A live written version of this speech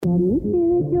Can me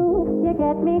feel it, you? You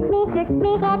get me,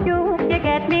 got you. You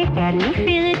get me, can me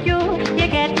feel it, you? You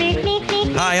get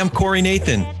me. Hi, I'm Ronnie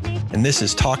Nathan, and this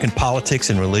is Talking Politics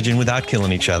and Religion Without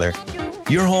Killing Each Other.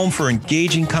 Your home for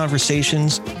engaging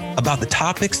conversations about the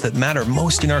topics that matter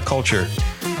most in our culture.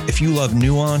 If you love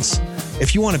nuance,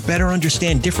 if you want to better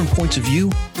understand different points of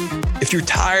view, if you're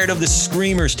tired of the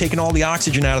screamers taking all the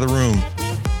oxygen out of the room,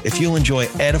 if you'll enjoy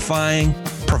edifying,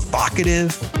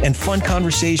 provocative, and fun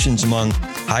conversations among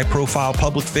high-profile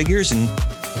public figures and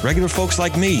regular folks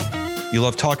like me, you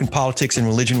love talking politics and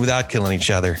religion without killing each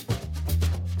other.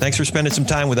 Thanks for spending some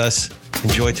time with us.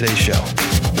 Enjoy today's show.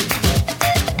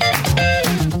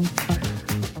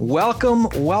 Welcome.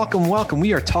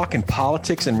 We are talking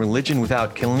politics and religion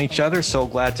without killing each other. So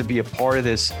glad to be a part of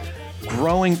this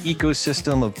growing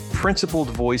ecosystem of principled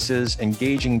voices,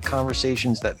 engaging in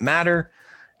conversations that matter,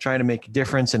 trying to make a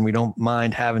difference, and we don't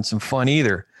mind having some fun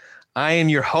either. I am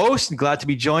your host, glad to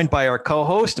be joined by our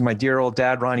co-host and my dear old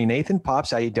dad, Ronnie Nathan.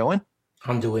 Pops, how you doing?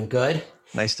 I'm doing good.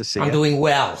 Nice to see you. I'm doing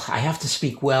well. I have to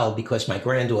speak well because my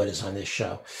granddaughter's on this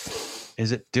show.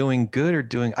 Is it doing good or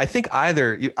doing? I think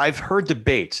either. I've heard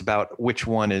debates about which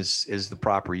one is the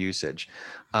proper usage.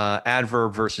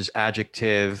 Adverb versus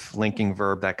adjective, linking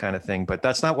verb, that kind of thing. But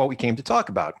that's not what we came to talk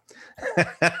about.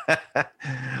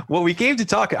 What we came to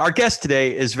talk, our guest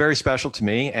today is very special to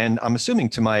me, and I'm assuming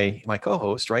to my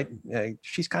co-host, right?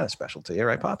 She's kind of special to you,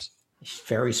 right, Pops? She's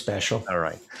very special. All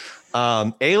right.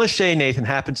 Ayla Shea Nathan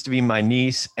happens to be my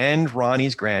niece and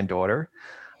Ronnie's granddaughter,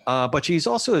 but she's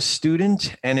also a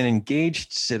student and an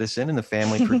engaged citizen in the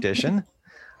family tradition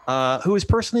who has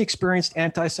personally experienced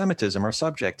anti-Semitism, our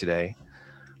subject today.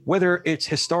 Whether it's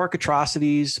historic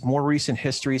atrocities, more recent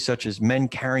history, such as men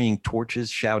carrying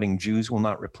torches shouting "Jews will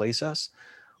not replace us,"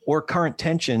 or current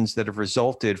tensions that have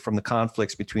resulted from the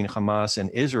conflicts between Hamas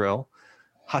and Israel,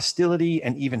 hostility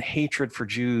and even hatred for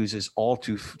Jews is all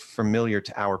too familiar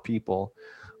to our people.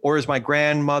 Or as my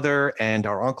grandmother and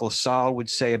our Uncle Sal would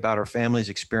say about our family's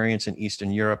experience in Eastern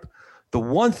Europe, the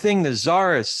one thing the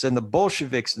Tsarists and the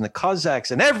Bolsheviks and the Cossacks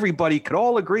and everybody could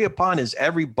all agree upon is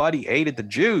everybody hated the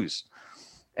Jews.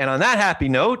 And on that happy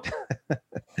note,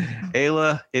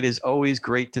 Ayla, it is always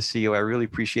great to see you. I really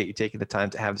appreciate you taking the time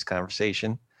to have this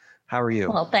conversation. How are you?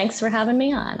 Well, thanks for having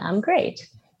me on. I'm great.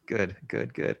 Good.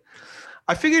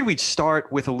 I figured we'd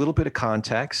start with a little bit of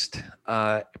context,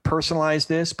 personalize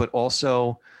this, but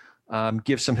also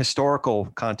give some historical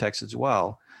context as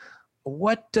well.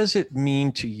 What does it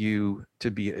mean to you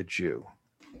to be a Jew?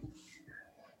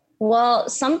 Well,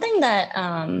 something that,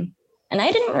 and I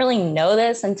didn't really know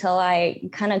this until I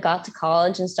kind of got to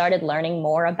college and started learning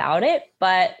more about it.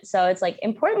 But so it's like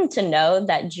important to know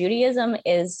that Judaism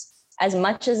is, as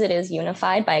much as it is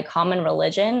unified by a common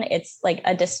religion, it's like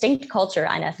a distinct culture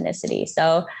and ethnicity.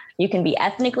 So you can be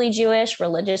ethnically Jewish,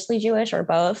 religiously Jewish, or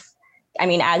both. I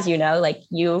mean, as you know, like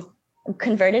you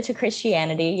converted to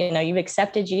Christianity, you've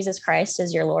accepted Jesus Christ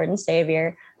as your Lord and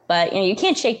Savior. But you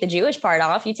can't shake the Jewish part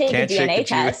off. You take a DNA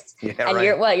test, and right.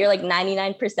 You're like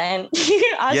 99%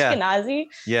 Ashkenazi.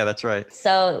 Yeah, that's right.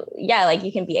 So yeah, like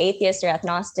you can be atheist or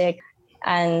agnostic,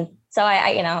 and so I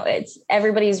it's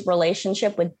everybody's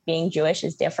relationship with being Jewish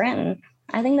is different, and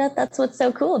I think that's what's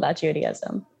so cool about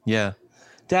Judaism. Yeah,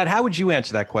 Dad, how would you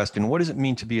answer that question? What does it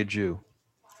mean to be a Jew?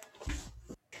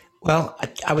 Well,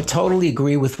 I would totally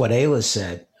agree with what Ayla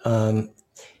said.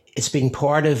 It's being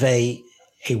part of a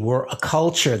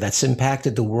culture that's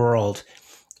impacted the world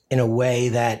in a way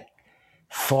that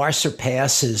far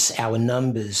surpasses our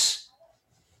numbers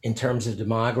in terms of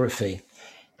demography.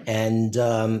 And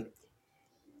a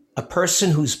person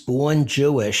who's born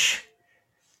Jewish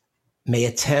may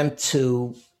attempt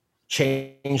to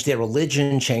change their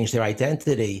religion, change their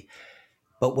identity,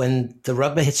 but when the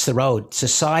rubber hits the road,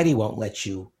 society won't let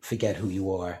you forget who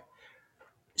you are.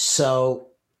 So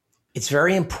it's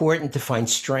very important to find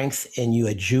strength in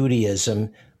your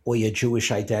Judaism or your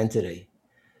Jewish identity.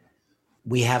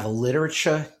 We have a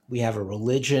literature, we have a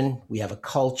religion, we have a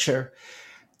culture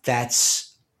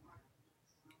that's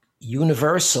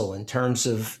universal in terms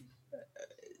of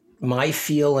my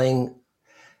feeling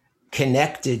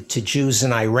connected to Jews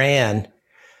in Iran,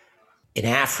 in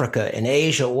Africa, in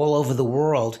Asia, all over the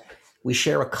world. We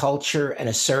share a culture and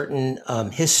a certain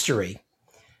history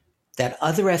that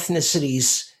other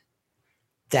ethnicities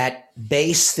that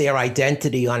base their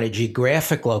identity on a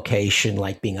geographic location,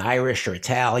 like being Irish or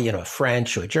Italian or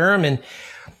French or German,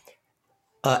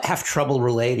 have trouble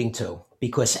relating to,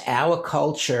 because our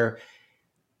culture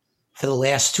for the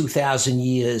last 2,000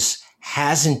 years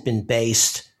hasn't been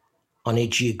based on a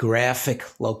geographic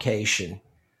location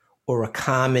or a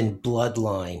common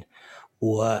bloodline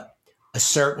or a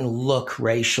certain look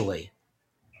racially.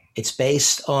 It's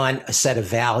based on a set of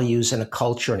values and a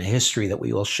culture and a history that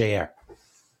we all share.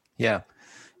 Yeah.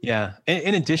 Yeah.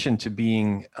 In addition to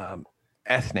being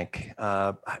ethnic,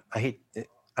 I hate,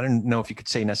 I don't know if you could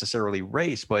say necessarily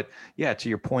race, but yeah, to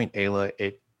your point, Ayla,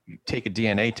 you take a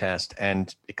DNA test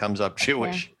and it comes up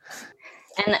Jewish.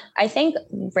 Yeah. And I think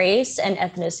race and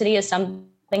ethnicity is something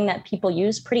that people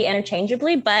use pretty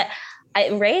interchangeably, but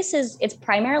it's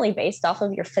primarily based off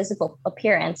of your physical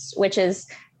appearance, which is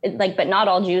like, but not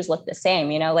all Jews look the same,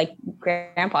 like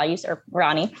grandpa used, or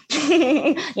Ronnie,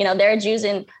 there are Jews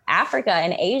in Africa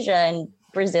and Asia and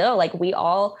Brazil. Like we're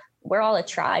all a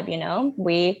tribe,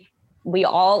 we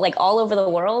all, like all over the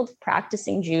world,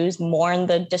 practicing Jews mourn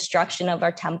the destruction of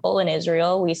our temple in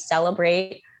Israel. We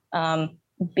celebrate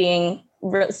being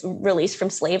released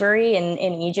from slavery in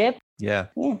Egypt. Yeah.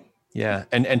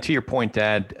 And to your point,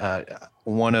 Dad,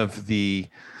 one of the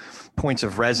points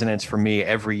of resonance for me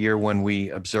every year when we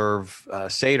observe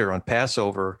Seder on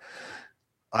Passover,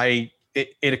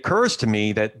 it occurs to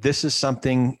me that this is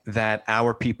something that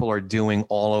our people are doing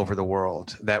all over the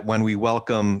world. That when we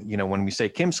welcome, when we say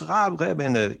Kim Sarab Reb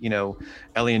and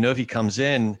Eli Novi comes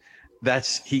in,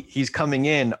 he's coming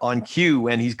in on cue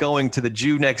and he's going to the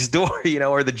Jew next door,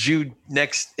 or the Jew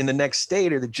in the next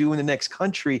state, or the Jew in the next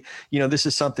country. This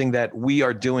is something that we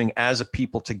are doing as a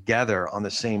people together on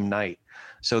the same night.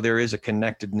 So there is a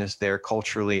connectedness there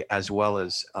culturally as well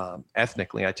as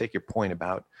ethnically. I take your point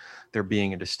about there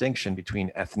being a distinction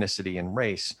between ethnicity and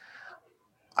race.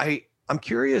 I'm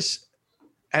curious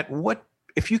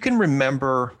if you can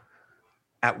remember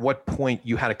at what point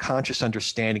you had a conscious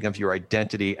understanding of your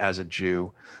identity as a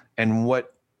Jew and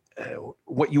what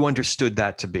you understood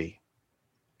that to be.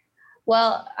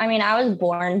 Well, I mean, I was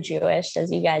born Jewish,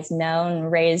 as you guys know,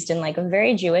 and raised in like a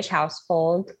very Jewish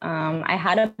household. I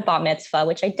had a bat mitzvah,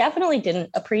 which I definitely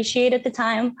didn't appreciate at the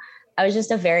time. I was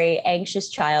just a very anxious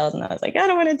child, and I was like, I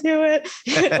don't want to do it,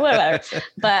 whatever.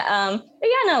 But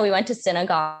yeah, no, we went to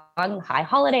synagogue, high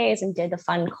holidays, and did the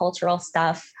fun cultural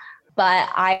stuff. But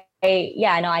I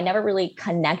never really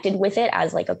connected with it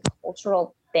as like a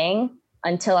cultural thing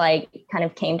until I kind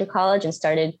of came to college and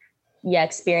started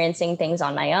experiencing things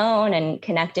on my own and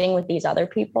connecting with these other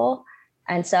people.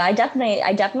 And so I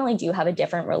definitely do have a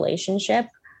different relationship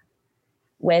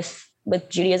with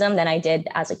Judaism than I did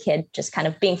as a kid, just kind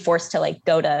of being forced to like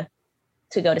go to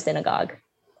synagogue.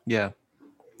 Yeah.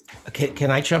 Okay,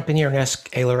 can I jump in here and ask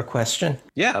Ayla a question?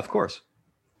 Yeah, of course.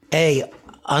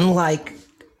 Unlike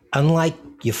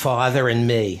your father and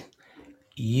me,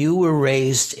 you were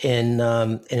raised in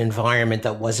an environment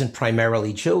that wasn't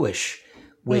primarily Jewish,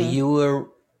 where you were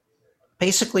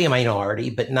basically a minority,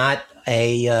 but not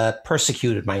a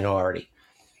persecuted minority.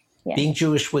 Yeah. Being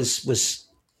Jewish was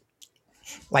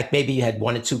like maybe you had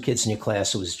one or two kids in your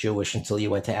class who was Jewish until you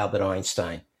went to Albert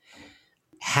Einstein.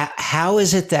 How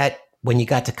is it that when you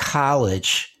got to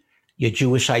college, your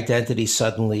Jewish identity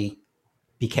suddenly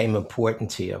became important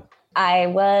to you? I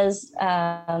was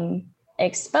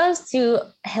exposed to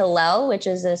Hillel, which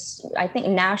is this, I think,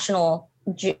 national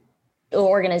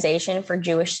organization for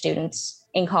Jewish students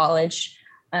in college.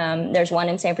 There's one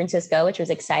in San Francisco, which was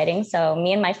exciting. So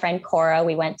me and my friend Cora,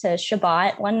 we went to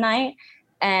Shabbat one night,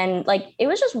 and like it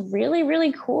was just really,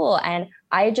 really cool. And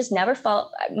I just never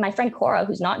felt, my friend Cora,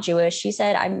 who's not Jewish, she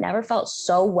said, I've never felt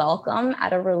so welcome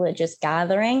at a religious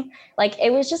gathering. Like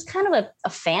it was just kind of a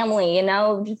family,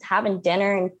 just having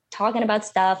dinner and talking about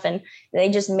stuff. And they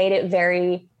just made it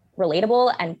very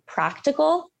relatable and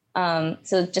practical.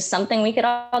 So just something we could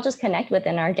all just connect with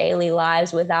in our daily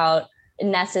lives without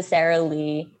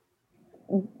necessarily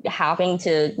having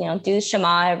to, do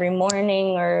Shema every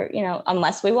morning or,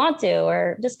 unless we want to,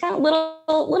 or just kind of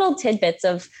little tidbits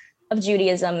of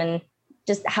Judaism and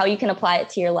just how you can apply it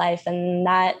to your life. And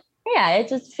that, it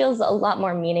just feels a lot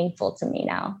more meaningful to me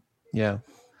now. Yeah.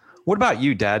 What about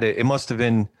you, Dad? It must have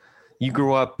been, you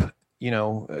grew up,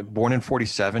 born in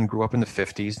 47, grew up in the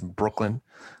 50s, in Brooklyn.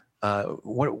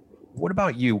 What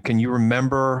about you? Can you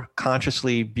remember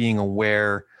consciously being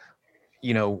aware,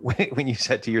 when you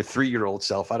said to your 3-year-old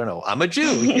self, I don't know, I'm a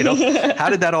Jew, how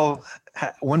did that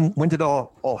when did it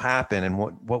all happen, and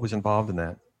what was involved in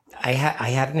that? I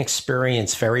had an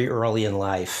experience very early in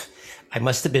life. I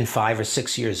must have been 5 or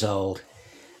 6 years old.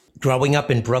 Growing up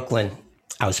in Brooklyn,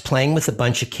 I was playing with a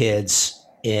bunch of kids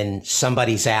in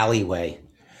somebody's alleyway.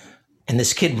 And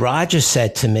this kid, Roger,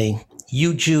 said to me,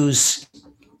 "You Jews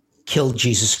killed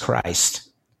Jesus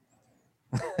Christ."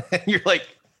 You're like,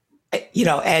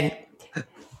 and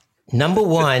number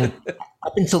one,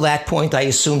 up until that point, I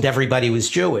assumed everybody was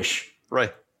Jewish.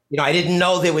 Right. I didn't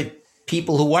know there were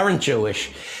people who weren't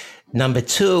Jewish. Number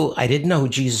two, I didn't know who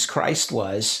Jesus Christ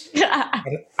was.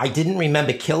 I didn't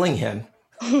remember killing him.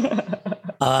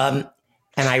 And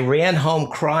I ran home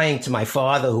crying to my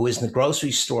father, who was in the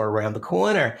grocery store around the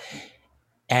corner.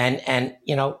 And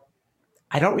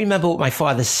I don't remember what my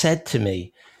father said to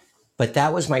me, but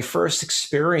that was my first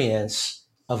experience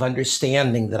of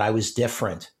understanding that I was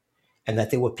different and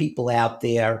that there were people out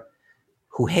there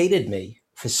who hated me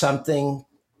for something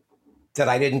that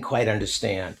I didn't quite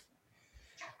understand.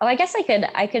 Oh, I guess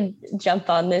I could jump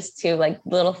on this too, like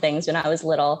little things when I was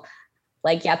little.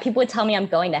 Like, yeah, people would tell me I'm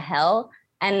going to hell.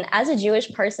 And as a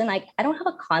Jewish person, like I don't have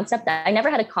a concept. I never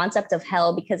had a concept of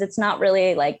hell because it's not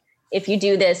really like if you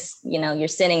do this, you're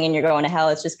sinning and you're going to hell.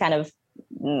 It's just kind of,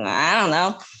 I don't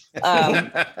know.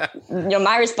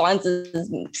 My response is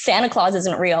Santa Claus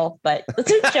isn't real, but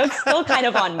the joke's still kind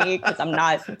of on me because I'm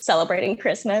not celebrating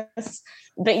Christmas.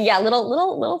 But yeah,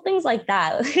 little things like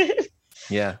that.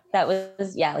 Yeah. That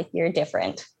was, like you're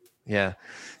different. Yeah.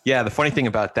 Yeah. The funny thing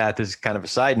about that, this is kind of a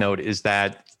side note, is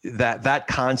that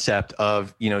concept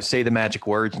of, say the magic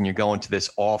words and you're going to this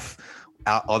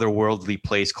otherworldly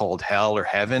place called hell or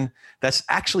heaven. That's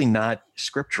actually not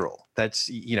scriptural. That's,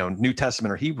 New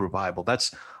Testament or Hebrew Bible.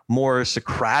 That's more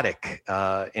Socratic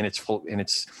in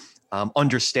its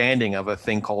understanding of a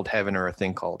thing called heaven or a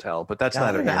thing called hell. But that's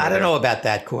not. I don't know about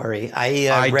that, Corey.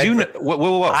 I do know.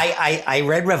 Whoa. I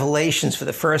read Revelations for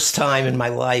the first time in my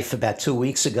life about 2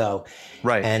 weeks ago.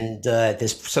 Right. And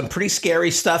there's some pretty scary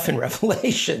stuff in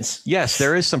Revelations. Yes,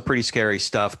 there is some pretty scary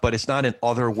stuff, but it's not an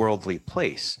otherworldly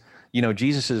place.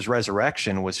 Jesus's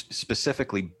resurrection was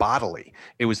specifically bodily.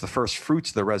 It was the first fruits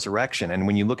of the resurrection. And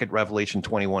when you look at Revelation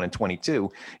 21 and 22,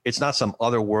 it's not some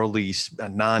otherworldly,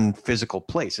 non-physical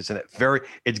place.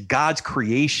 It's God's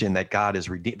creation that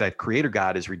that Creator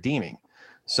God is redeeming.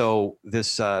 So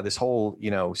this whole,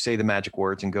 say the magic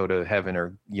words and go to heaven,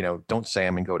 or, don't say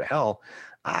them and go to hell.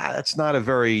 That's not a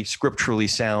very scripturally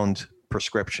sound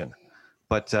prescription.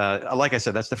 But like I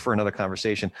said, that's for another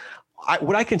conversation.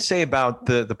 What I can say about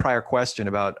the prior question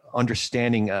about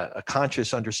understanding a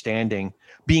conscious understanding,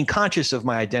 being conscious of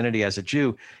my identity as a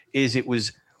Jew, is it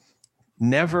was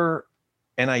never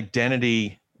an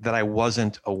identity that I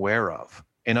wasn't aware of.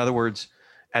 In other words,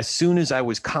 as soon as I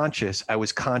was conscious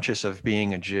of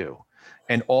being a Jew,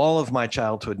 and all of my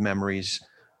childhood memories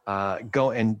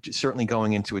certainly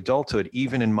going into adulthood,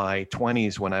 even in my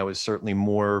 20s when I was certainly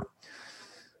more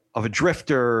of a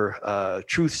drifter,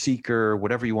 truth seeker,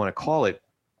 whatever you want to call it,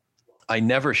 I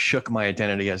never shook my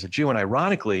identity as a Jew. And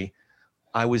ironically,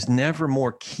 I was never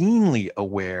more keenly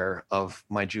aware of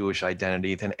my Jewish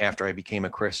identity than after I became a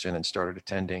Christian and started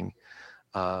attending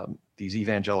these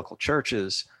evangelical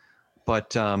churches.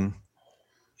 But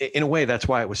in a way, that's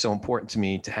why it was so important to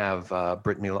me to have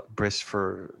bris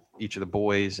for each of the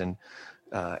boys, and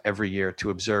every year to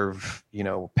observe,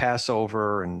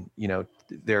 Passover, and,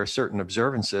 there are certain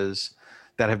observances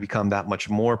that have become that much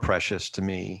more precious to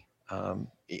me,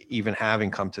 even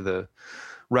having come to the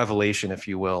revelation, if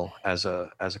you will, as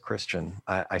a Christian.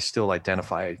 I still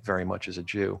identify very much as a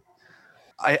Jew.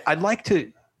 I'd like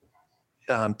to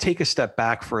take a step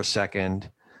back for a second,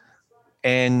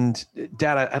 and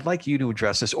Dad, I'd like you to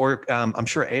address this, or I'm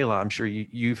sure Ayla, I'm sure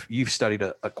you've studied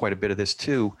quite a bit of this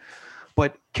too,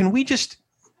 but can we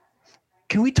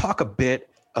talk a bit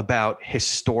about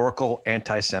historical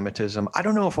anti-Semitism? I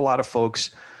don't know if a lot of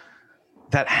folks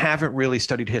that haven't really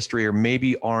studied history, or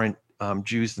maybe aren't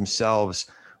Jews themselves,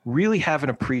 really have an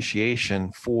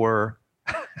appreciation for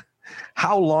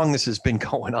how long this has been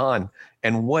going on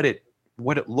and what it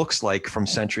looks like from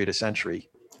century to century.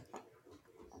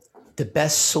 The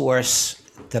best source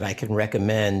that I can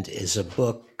recommend is a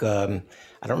book. I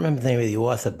don't remember the name of the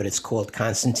author, but it's called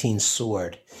Constantine's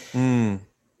Sword.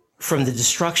 From the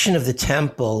destruction of the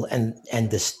temple and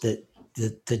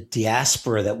the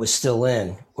diaspora that was still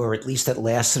in, or at least that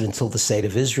lasted until the state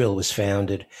of Israel was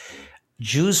founded,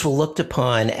 Jews were looked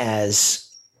upon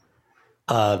as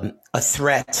a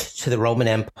threat to the Roman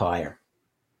Empire.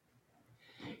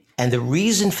 And the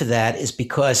reason for that is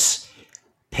because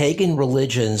pagan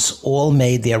religions all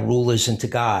made their rulers into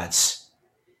gods,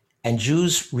 and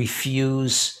Jews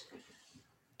refuse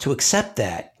to accept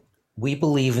that. We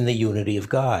believe in the unity of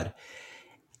God.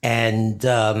 And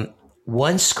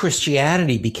once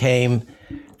Christianity became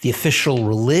the official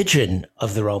religion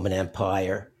of the Roman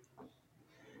Empire,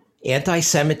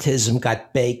 anti-Semitism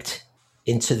got baked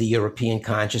into the European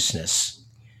consciousness.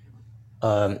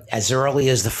 As early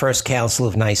as the First Council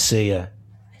of Nicaea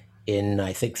in,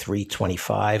 I think,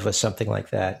 325 or something like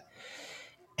that.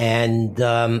 And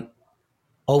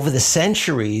over the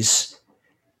centuries,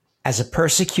 as a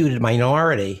persecuted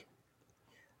minority,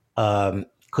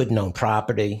 couldn't own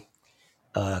property,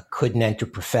 couldn't enter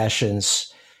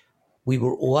professions. We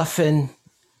were often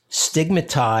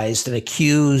stigmatized and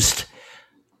accused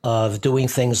of doing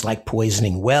things like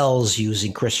poisoning wells,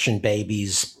 using Christian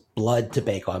babies' blood to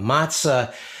bake on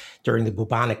matzah. During the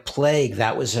bubonic plague,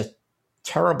 that was a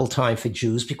terrible time for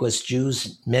Jews because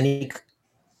many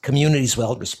communities were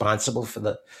held responsible for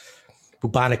the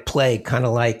bubonic plague, kind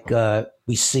of like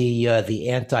we see the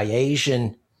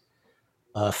anti-Asian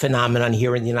phenomenon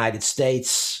here in the United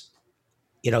States,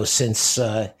 since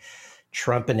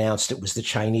Trump announced it was the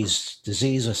Chinese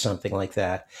disease or something like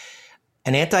that.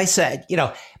 And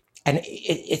and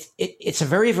it's a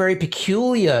very, very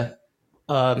peculiar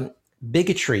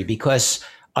bigotry because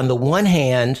on the one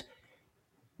hand,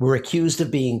 we're accused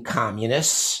of being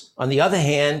communists. On the other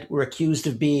hand, we're accused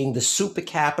of being the super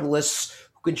capitalists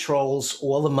who controls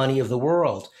all the money of the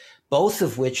world, both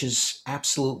of which is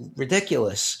absolutely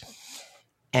ridiculous.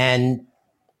 And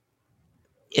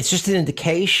it's just an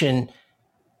indication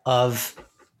of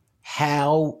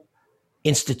how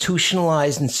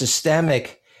institutionalized and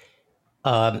systemic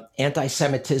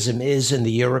anti-Semitism is in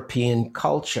the European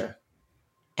culture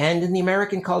and in the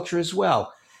American culture as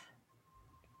well.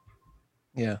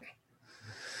 Yeah.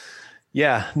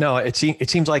 Yeah. No, it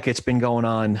seems like it's been going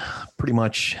on pretty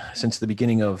much since the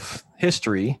beginning of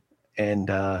history. And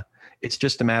it's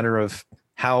just a matter of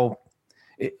how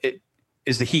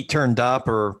is the heat turned up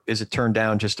or is it turned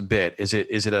down just a bit? Is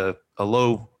it a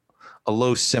low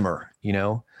simmer,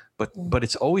 but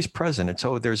it's always present.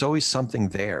 There's always something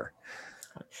there.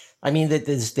 I mean, that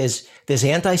there's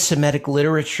anti-Semitic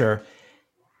literature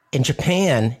in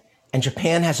Japan, and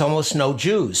Japan has almost no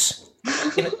Jews.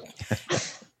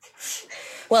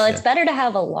 Well, it's better to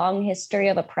have a long history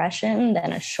of oppression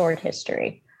than a short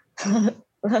history.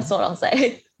 That's what I'll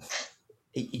say.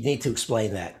 You need to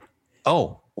explain that.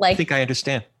 Oh, I think I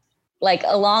understand. Like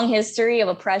a long history of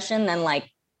oppression than like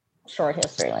short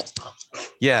history.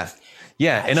 Yeah.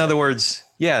 In other words,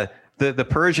 the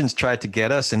Persians tried to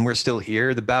get us and we're still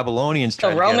here. The Babylonians tried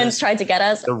to get us. The Romans tried to get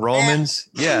us. The Romans.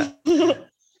 Yeah.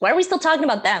 Why are we still talking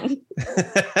about them?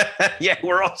 Yeah,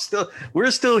 we're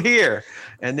still here.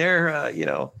 And they're,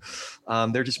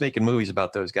 they're just making movies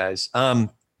about those guys.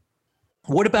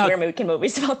 What about we're making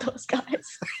movies about those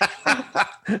guys?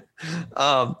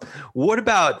 What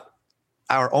about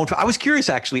our own? I was curious,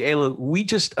 actually, Ayla. We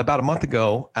just about a month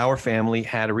ago, our family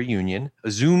had a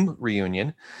Zoom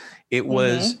reunion. It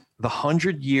was the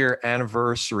 100-year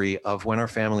anniversary of when our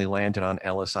family landed on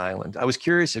Ellis Island. I was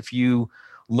curious if you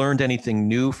learned anything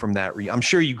new from that. I'm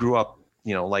sure you grew up,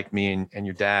 like me and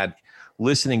your dad,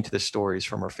 listening to the stories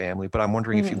from our family. But I'm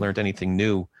wondering if you learned anything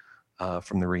new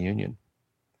from the reunion.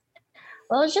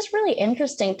 Well, it's just really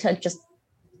interesting to just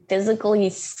physically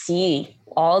see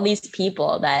all these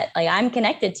people that I'm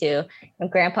connected to. And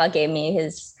Grandpa gave me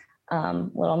his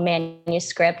little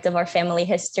manuscript of our family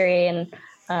history. And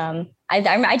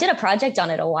I did a project on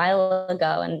it a while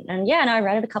ago. And I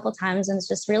read it a couple of times and it's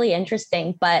just really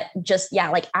interesting. But just,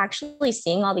 actually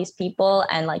seeing all these people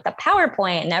and the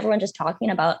PowerPoint and everyone just talking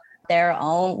about their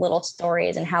own little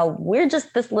stories and how we're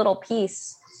just this little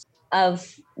piece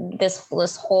of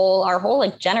our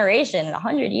whole generation in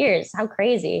 100 years. How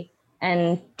crazy.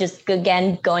 And just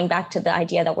again, going back to the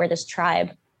idea that we're this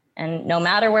tribe and no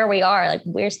matter where we are,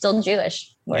 we're still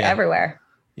Jewish. We're everywhere.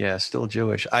 Yeah. Still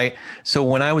Jewish. So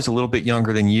when I was a little bit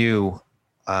younger than you,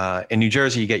 in New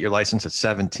Jersey, you get your license at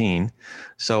 17.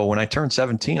 So when I turned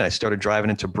 17, I started driving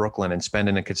into Brooklyn and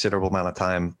spending a considerable amount of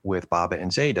time with Baba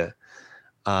and Zayda.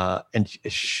 And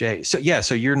Shay. So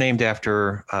you're named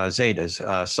after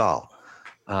Zayda's Saul.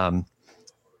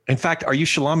 In fact, are you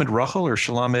Shalamed Rachel or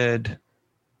Shalamed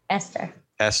Esther?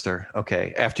 Esther.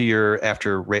 Okay. After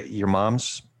your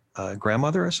mom's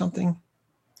grandmother or something?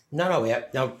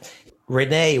 No.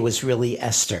 Renee was really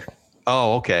Esther.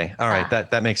 Oh, okay. All right.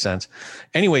 That makes sense.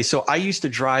 Anyway, so I used to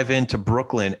drive into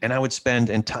Brooklyn and I would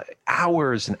spend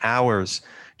hours and hours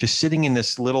just sitting in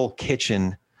this little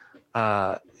kitchen.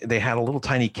 They had a little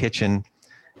tiny kitchen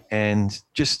and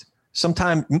just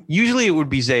usually it would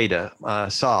be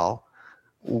Zayda, Saul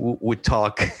would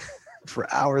talk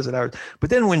for hours and hours. But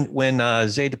then when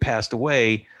Zayda passed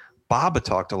away, Baba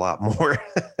talked a lot more.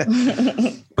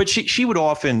 But she would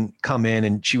often come in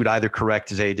and she would either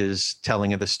correct Zayda's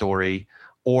telling of the story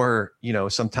or,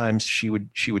 sometimes she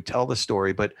would tell the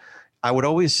story. But I would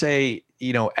always say,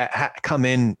 come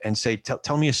in and say,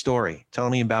 tell me a story. Tell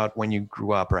me about when you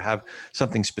grew up or have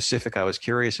something specific I was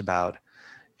curious about.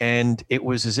 And it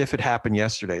was as if it happened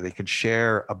yesterday. They could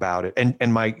share about it. And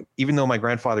even though my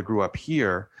grandfather grew up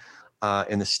here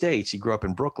in the States, he grew up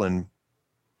in Brooklyn.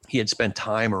 He had spent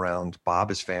time around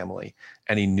Baba's family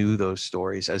and he knew those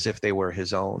stories as if they were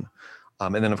his own.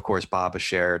 And then, of course, Baba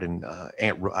shared, and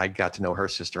I got to know her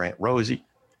sister, Aunt Rosie.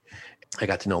 I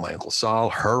got to know my Uncle Saul,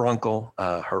 her uncle,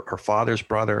 her father's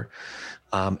brother,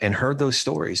 and heard those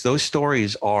stories. Those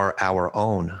stories are our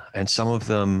own, and some of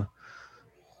them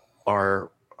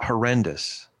are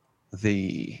horrendous.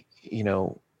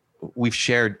 We've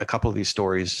shared a couple of these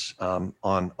stories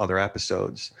on other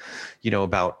episodes,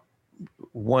 about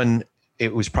one.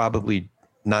 It was probably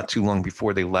not too long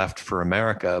before they left for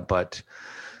America, but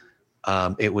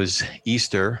it was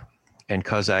Easter, and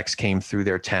Cossacks came through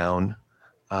their town,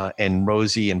 and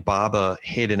Rosie and Baba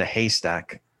hid in a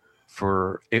haystack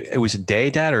for, it was a day,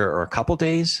 Dad, or a couple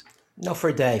days? No, for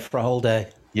a whole day.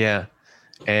 Yeah.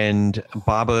 And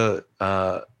Baba,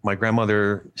 my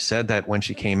grandmother said that when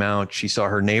she came out, she saw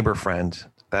her neighbor friend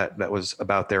that was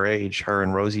about their age, her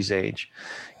and Rosie's age,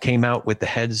 came out with the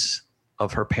heads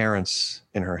of her parents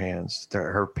in her hands.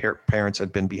 Her parents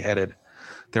had been beheaded.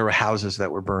 There were houses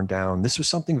that were burned down. This was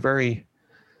something very,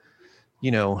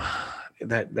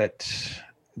 that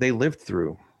they lived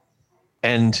through.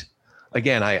 And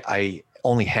again, I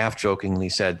only half jokingly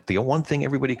said the one thing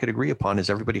everybody could agree upon is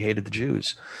everybody hated the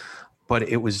Jews. But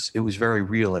it was very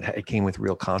real. It came with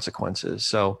real consequences.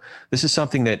 So this is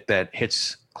something that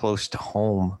hits close to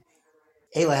home.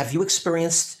 Ayla, have you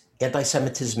experienced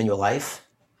anti-Semitism in your life?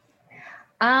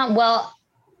 Well,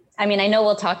 I mean, I know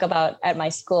we'll talk about at my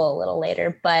school a little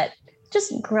later, but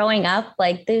just growing up,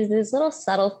 like there's these little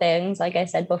subtle things, like I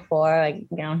said before, like,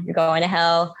 you're going to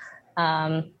hell.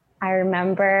 I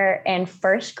remember in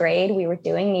first grade, we were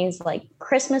doing these like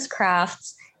Christmas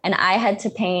crafts, and I had to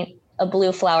paint a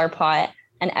blue flower pot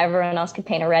and everyone else could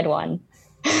paint a red one.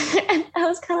 And I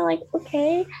was kind of like,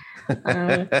 okay.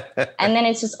 And then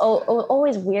it's just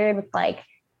always weird with like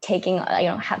taking,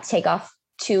 have to take off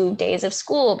 2 days of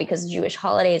school because Jewish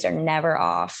holidays are never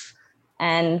off.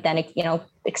 And then,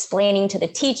 explaining to the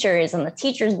teachers and the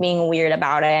teachers being weird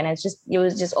about it. And it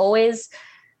was just always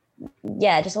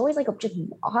like a just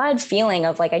odd feeling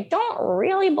of like, I don't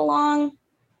really belong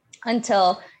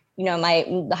until,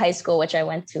 the high school, which I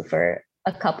went to for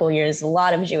a couple years, a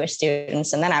lot of Jewish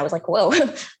students. And then I was like, whoa,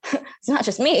 it's not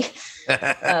just me.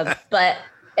 But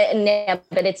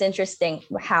it's interesting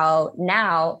how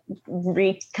now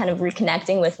kind of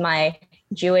reconnecting with my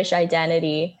Jewish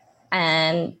identity.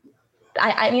 And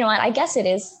I guess it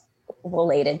is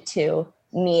related to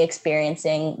me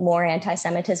experiencing more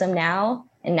anti-Semitism now.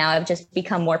 And now I've just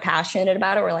become more passionate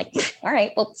about it. We're like, all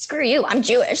right, well, screw you. I'm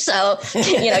Jewish. So, you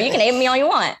can hate me all you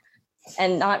want.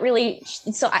 And not really.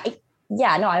 So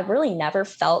I've really never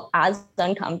felt as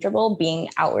uncomfortable being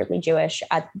outwardly Jewish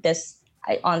at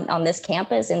on this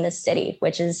campus in this city,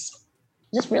 which is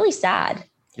just really sad.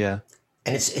 Yeah.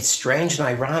 And it's strange and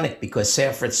ironic because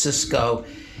San Francisco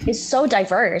is so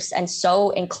diverse and so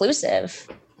inclusive.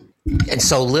 And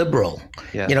so liberal.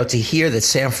 Yeah. To hear that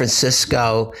San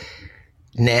Francisco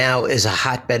now is a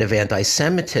hotbed of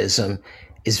anti-Semitism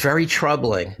is very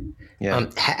troubling. Yeah.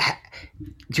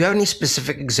 Do you have any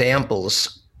specific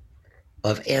examples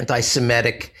of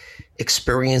anti-Semitic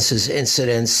experiences,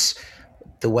 incidents,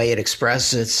 the way it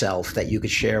expresses itself that you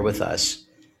could share with us,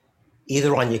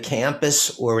 either on your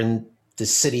campus or in the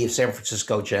city of San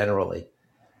Francisco generally?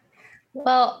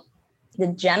 Well, the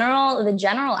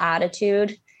general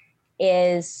attitude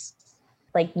is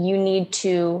like, you need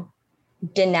to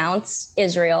denounce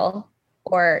Israel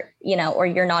or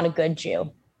you're not a good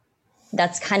Jew.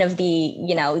 That's kind of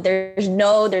there's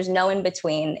no in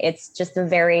between. It's just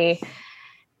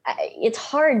it's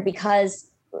hard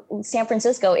because San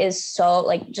Francisco is so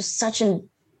like just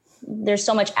there's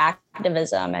so much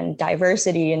activism and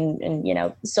diversity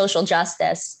and social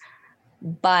justice,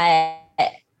 but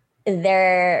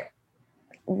they're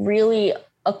really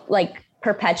like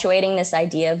perpetuating this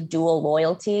idea of dual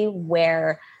loyalty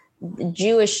where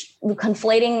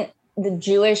conflating the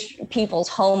Jewish people's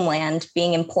homeland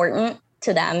being important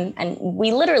to them. And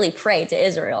we literally pray to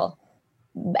Israel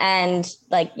and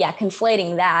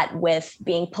conflating that with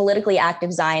being politically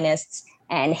active Zionists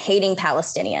and hating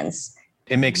Palestinians.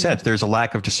 It makes sense. There's a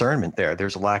lack of discernment there.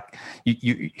 There's a lack.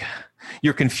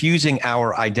 You're confusing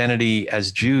our identity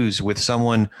as Jews with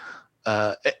someone,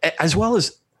 as well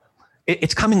as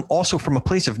it's coming also from a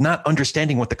place of not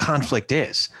understanding what the conflict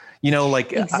is.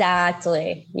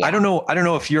 Exactly. Yeah. I don't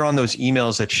know if you're on those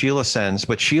emails that Sheila sends,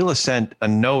 but Sheila sent a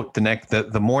note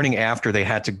the morning after they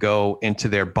had to go into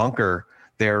their bunker,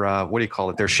 their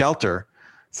their shelter,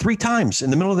 3 times in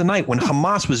the middle of the night when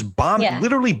Hamas was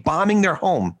literally bombing their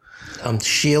home.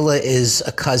 Sheila is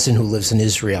a cousin who lives in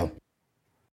Israel.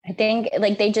 I think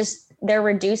they're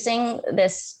reducing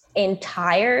this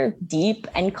entire deep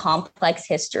and complex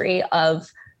history of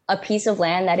a piece of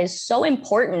land that is so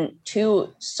important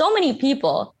to so many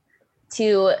people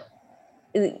to,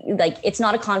 like, it's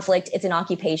not a conflict, it's an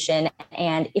occupation.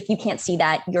 And if you can't see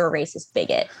that, you're a racist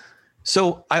bigot.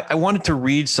 So I wanted to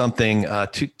read something,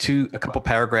 to a couple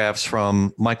paragraphs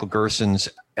from Michael Gerson's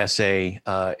essay.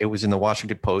 It was in the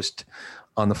Washington Post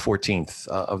on the 14th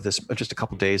of this, just a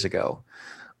couple days ago.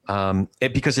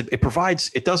 Because it provides,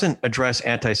 it doesn't address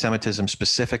anti-Semitism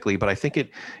specifically, but I think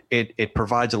it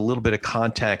provides a little bit of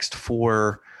context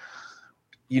for,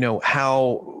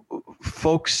 how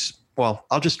folks, well,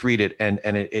 I'll just read it, and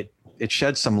it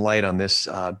sheds some light on this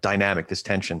dynamic, this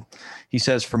tension. He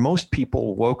says, for most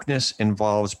people, wokeness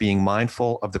involves being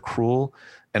mindful of the cruel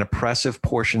and oppressive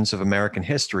portions of American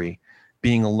history,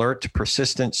 being alert to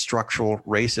persistent structural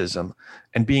racism,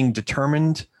 and being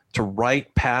determined to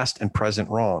right past and present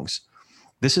wrongs.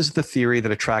 This is the theory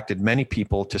that attracted many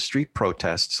people to street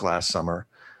protests last summer.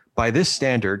 By this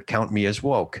standard, count me as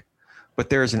woke. But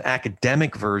there is an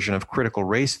academic version of critical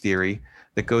race theory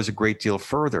that goes a great deal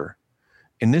further.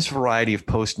 In this variety of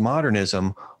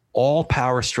postmodernism, all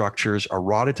power structures are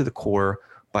rotted to the core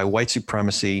by white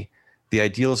supremacy, the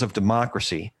ideals of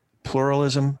democracy,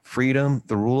 pluralism, freedom,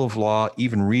 the rule of law,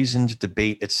 even reasoned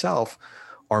debate itself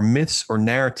are myths or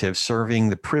narratives serving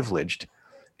the privileged.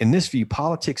 In this view,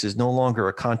 politics is no longer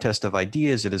a contest of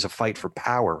ideas, it is a fight for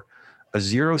power, a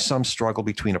zero-sum struggle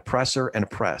between oppressor and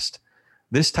oppressed.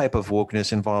 This type of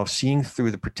wokeness involves seeing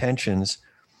through the pretensions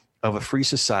of a free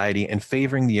society and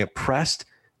favoring the oppressed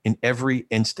in every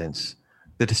instance.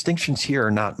 The distinctions here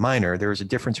are not minor. There is a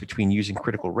difference between using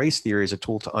critical race theory as a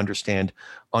tool to understand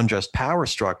unjust power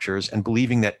structures and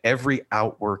believing that every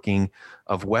outworking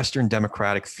of Western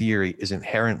democratic theory is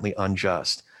inherently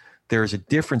unjust. There is a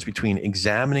difference between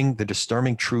examining the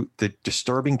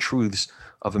disturbing truths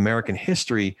of American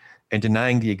history and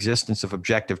denying the existence of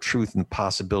objective truth and the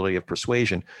possibility of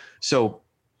persuasion. So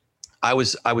I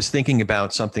was thinking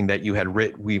about something that you had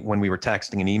written when we were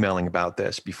texting and emailing about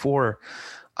this before.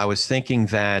 I was thinking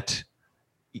that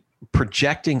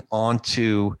projecting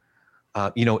onto,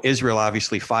 Israel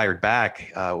obviously fired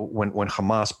back when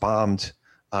Hamas bombed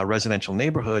residential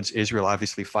neighborhoods. Israel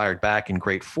obviously fired back in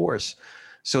great force.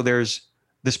 So there's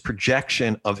this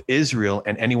projection of Israel,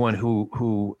 and anyone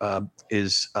who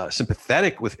is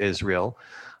sympathetic with Israel,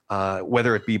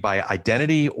 whether it be by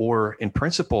identity or in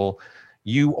principle,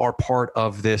 you are part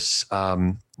of this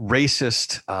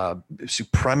racist,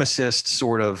 supremacist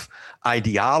sort of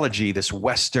ideology, this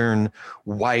Western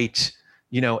white,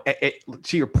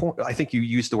 to your point, I think you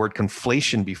used the word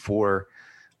conflation before.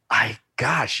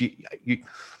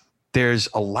 There's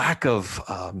a lack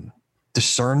of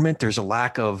discernment. There's a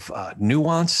lack of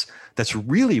nuance that's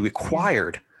really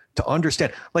required to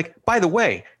understand. Like, by the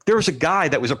way, there was a guy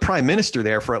that was a prime minister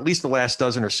there for at least the last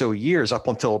dozen or so years, up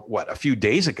until a few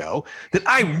days ago, that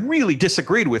I really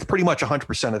disagreed with pretty much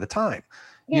 100% of the time.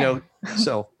 Yeah.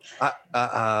 So I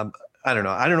don't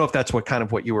know. I don't know if that's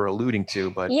what you were alluding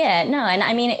to, but yeah, no. And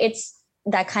I mean,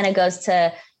 that kind of goes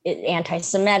to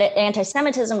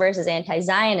anti-Semitism versus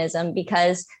anti-Zionism,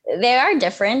 because they are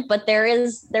different, but there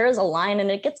is a line,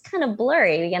 and it gets kind of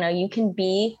blurry. You can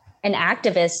be an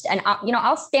activist, and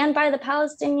I'll stand by the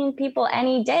Palestinian people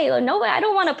any day. No, I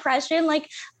don't want oppression. Like,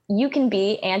 you can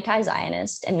be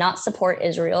anti-Zionist and not support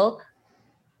Israel,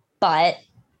 but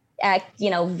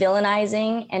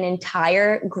villainizing an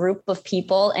entire group of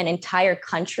people, an entire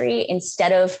country,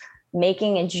 instead of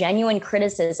making a genuine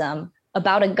criticism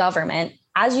about a government,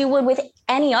 as you would with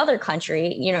any other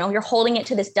country. You're holding it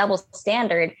to this double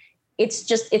standard.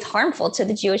 It's harmful to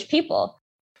the Jewish people.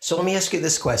 So let me ask you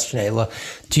this question, Ayla.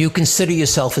 Do you consider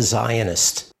yourself a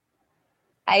Zionist?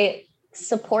 I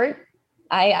support.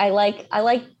 I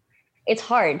like. It's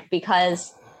hard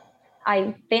because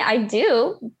I think I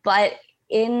do, but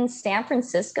in San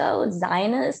Francisco,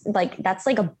 Zionist, that's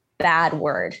like a bad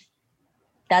word.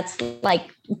 That's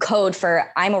like code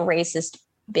for I'm a racist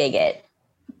bigot.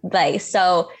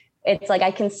 So it's like I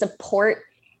can support,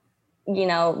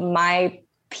 my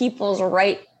people's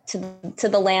right to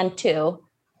the land too.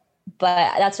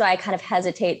 But that's why I kind of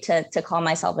hesitate to call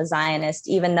myself a Zionist,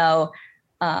 even though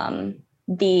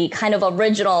the kind of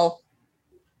original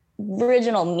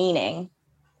meaning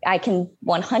I can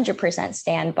 100%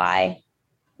 stand by,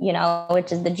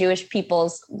 which is the Jewish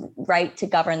people's right to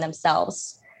govern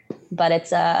themselves. But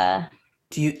it's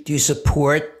Do you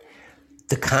support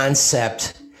the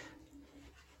concept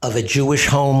of a Jewish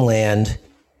homeland?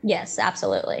 Yes,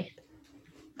 absolutely.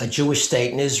 A Jewish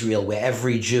state in Israel where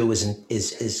every Jew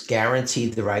is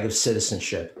guaranteed the right of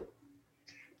citizenship.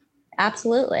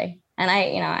 Absolutely. And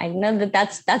I know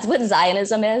that's what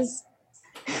Zionism is,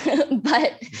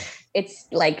 but it's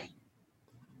like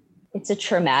it's a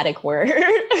traumatic word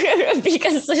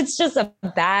because it's just a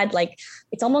bad, like,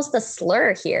 it's almost a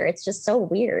slur here. It's just so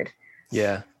weird.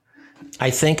 Yeah. I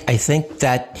think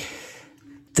that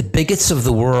the bigots of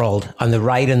the world on the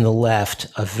right and the left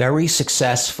are very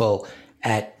successful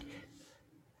at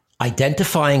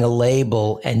identifying a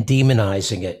label and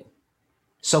demonizing it.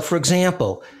 So, for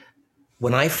example,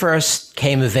 when I first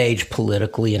came of age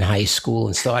politically in high school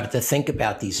and started to think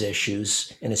about these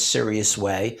issues in a serious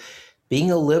way, being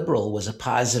a liberal was a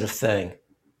positive thing.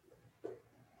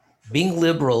 Being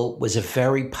liberal was a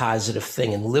very positive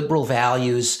thing, and liberal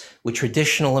values were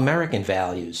traditional American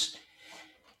values.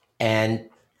 And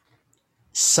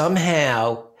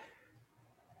somehow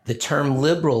the term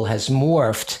liberal has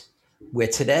morphed where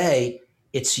today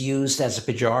it's used as a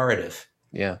pejorative.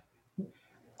 Yeah.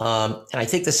 And I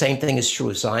think the same thing is true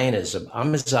of Zionism.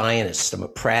 I'm a Zionist. I'm a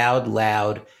proud,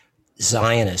 loud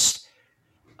Zionist.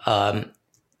 And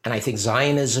I think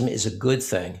Zionism is a good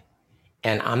thing.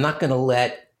 And I'm not going to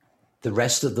let the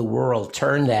rest of the world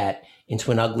turn that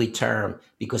into an ugly term,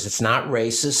 because it's not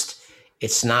racist.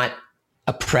 It's not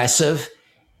oppressive.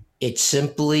 It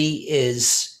simply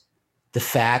is the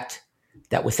fact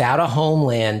that without a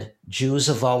homeland, Jews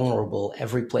are vulnerable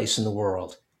every place in the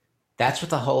world. That's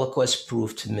what the Holocaust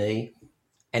proved to me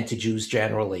and to Jews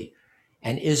generally.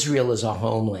 And Israel is our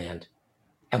homeland.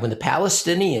 And when the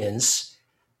Palestinians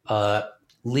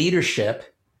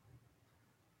leadership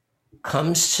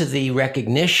comes to the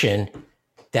recognition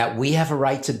that we have a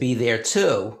right to be there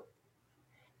too,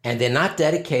 and they're not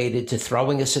dedicated to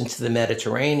throwing us into the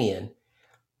Mediterranean,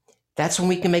 that's when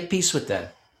we can make peace with them.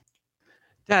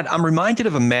 Dad, I'm reminded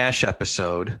of a MASH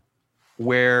episode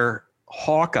where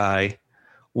Hawkeye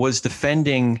was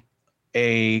defending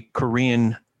a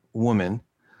Korean woman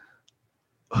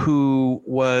who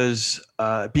was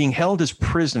being held as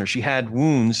prisoner. She had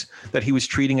wounds that he was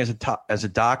treating as a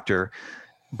doctor,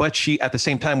 but she at the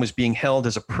same time was being held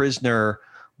as a prisoner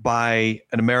by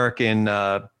an American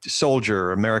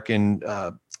soldier, American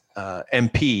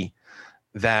MP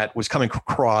that was coming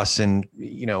across in,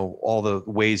 you know, all the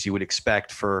ways you would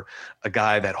expect for a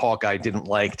guy that Hawkeye didn't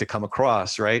like to come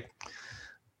across, right?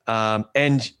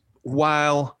 And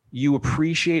while you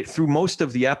appreciate, through most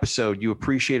of the episode, you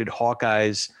appreciated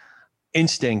Hawkeye's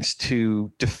instincts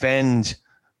to defend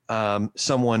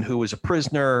someone who was a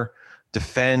prisoner,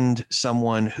 defend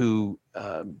someone who,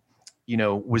 you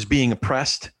know, was being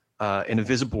oppressed in a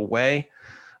visible way.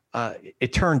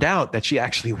 It turned out that she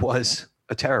actually was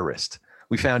a terrorist.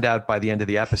 We found out by the end of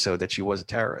the episode that she was a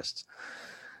terrorist.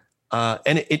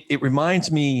 And it reminds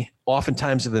me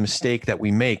oftentimes of the mistake that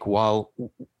we make. While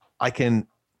I can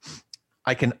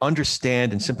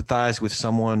understand and sympathize with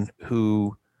someone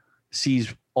who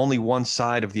sees only one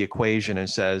side of the equation and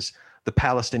says the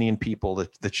Palestinian people,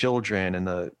 the children, and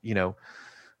the, you know,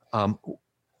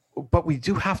 but we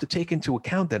do have to take into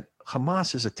account that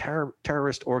Hamas is a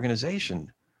terrorist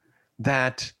organization,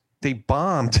 that they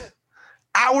bombed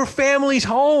our families'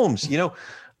 homes, you know.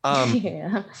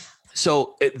 Yeah.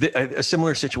 So a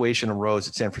similar situation arose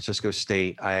at San Francisco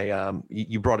State.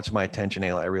 You brought it to my attention,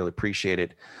 Ayla. I really appreciate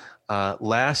it.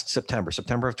 Last September of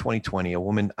 2020, a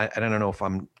woman, I don't know if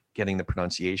I'm getting the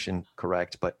pronunciation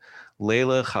correct, but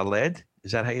Layla Khaled,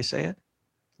 is that how you say it?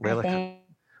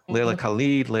 Layla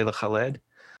Khaled.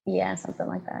 Yeah, something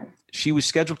like that. She was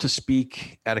scheduled to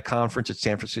speak at a conference at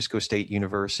San Francisco State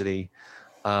University,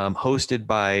 hosted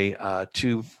by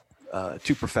two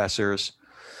professors.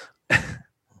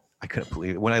 I couldn't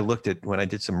believe it when I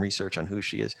did some research on who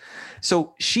she is.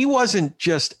 So she wasn't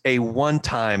just a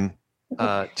one-time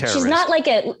terrorist.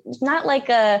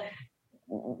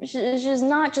 She's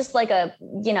not just like a,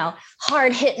 you know,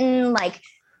 hard-hitting, like,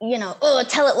 you know, oh,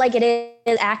 tell it like it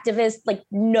is activist. Like,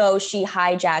 no, she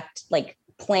hijacked like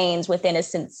planes with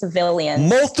innocent civilians.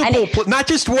 Multiple, not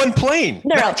just one plane.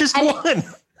 Not just one.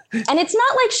 And it's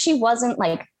not like she wasn't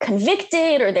like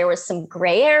convicted or there was some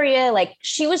gray area. Like,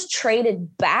 she was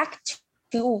traded back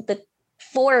to the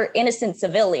for innocent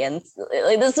civilians.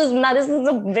 Like, this is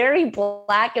a very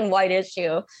black and white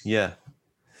issue. Yeah.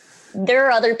 There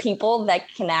are other people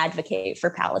that can advocate for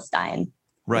Palestine,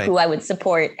 right, who I would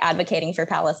support advocating for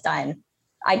Palestine.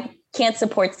 I can't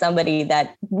support somebody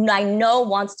that I know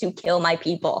wants to kill my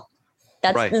people.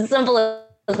 That's right. As simple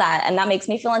as that. And that makes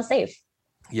me feel unsafe.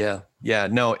 Yeah. Yeah.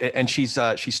 No. And she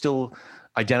still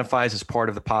identifies as part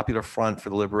of the Popular Front for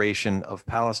the Liberation of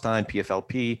Palestine,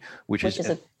 PFLP, which is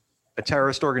a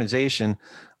terrorist organization.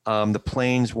 The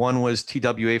planes, one was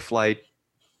TWA flight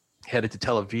headed to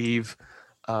Tel Aviv.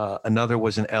 Another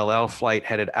was an LL flight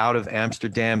headed out of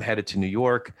Amsterdam, headed to New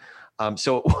York.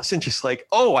 So it wasn't just like,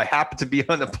 oh, I happened to be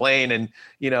on the plane and,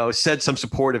 said some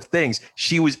supportive things.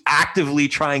 She was actively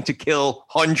trying to kill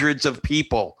hundreds of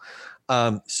people.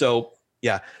 So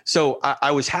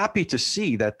I was happy to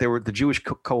see that there were the Jewish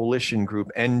Coalition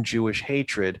Group End Jewish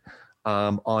Hatred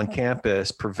on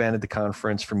campus prevented the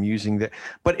conference from using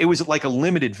but it was like a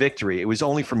limited victory. It was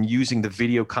only from using the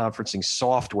video conferencing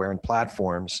software and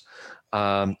platforms.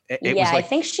 I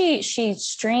think she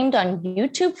streamed on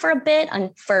YouTube for a bit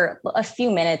for a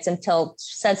few minutes until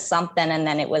she said something. And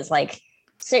then it was like,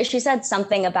 so she said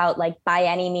something about like by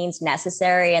any means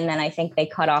necessary. And then I think they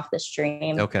cut off the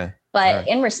stream. Okay. But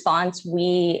in response,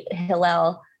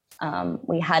 Hillel,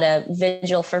 we had a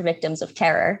vigil for victims of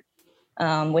terror,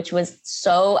 which was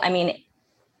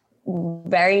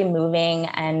very moving,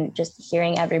 and just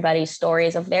hearing everybody's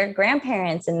stories of their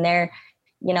grandparents and their,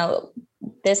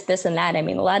 this and that. I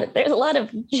mean, there's a lot of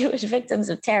Jewish victims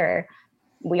of terror.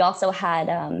 We also had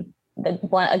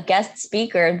a guest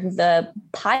speaker, the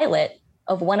pilot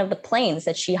of one of the planes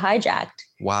that she hijacked.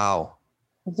 Wow.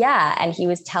 Yeah. And he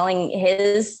was telling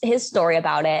his story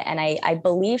about it. And I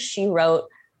believe she wrote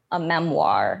a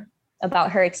memoir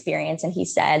about her experience. And he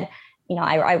said,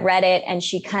 I read it, and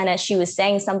she was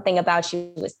saying something about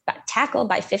she was tackled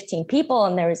by 15 people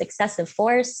and there was excessive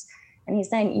force. And he's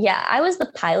saying, yeah, I was the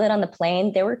pilot on the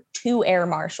plane. There were 2 air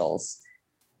marshals,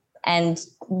 and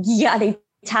they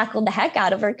tackled the heck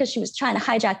out of her because she was trying to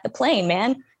hijack the plane,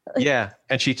 man. Yeah.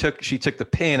 And she took the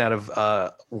pin out of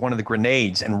one of the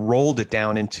grenades and rolled it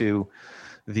down into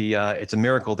it's a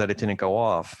miracle that it didn't go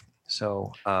off.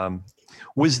 So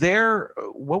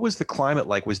what was the climate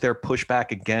like? Was there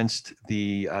pushback against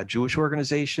the Jewish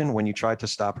organization when you tried to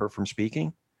stop her from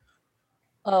speaking?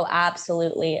 Oh,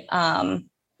 absolutely.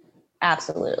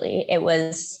 Absolutely. It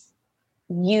was,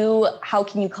 how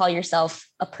can you call yourself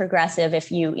a progressive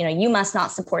if you must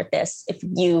not support this if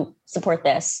you support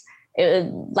this?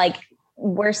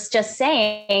 We're just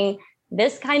saying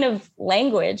this kind of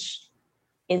language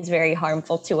is very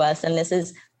harmful to us, and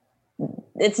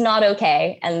it's not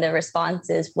okay. And the response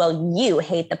is, well, you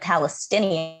hate the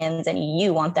Palestinians and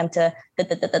you want them to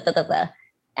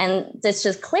and it's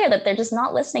just clear that they're just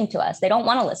not listening to us. They don't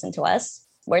want to listen to us.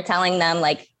 We're telling them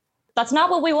that's not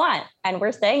what we want. And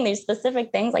we're saying these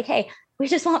specific things like, hey, we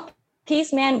just want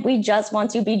peace, man. We just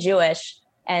want to be Jewish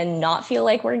and not feel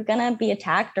like we're going to be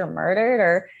attacked or murdered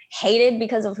or hated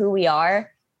because of who we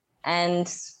are.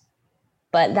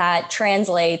 But that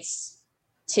translates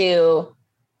to,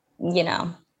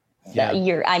 I'm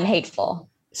hateful.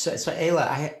 So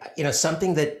Ayla,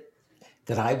 something that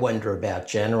I wonder about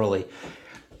generally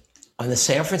on the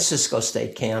San Francisco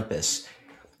State campus,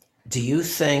 do you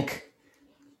think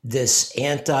this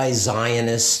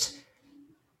anti-Zionist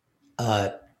 /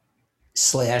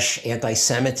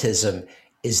 anti-Semitism,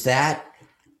 is that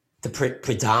the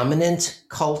predominant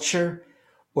culture,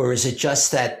 or is it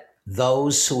just that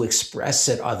those who express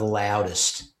it are the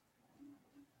loudest?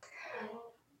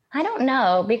 I don't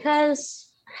know,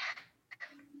 because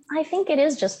I think it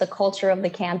is just the culture of the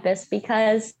campus,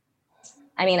 because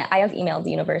I have emailed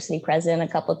the university president a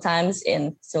couple of times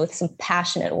with some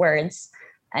passionate words.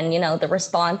 And, the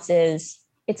response is,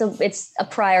 it's a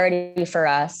priority for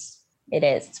us. It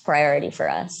is. It's a priority for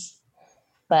us.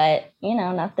 But,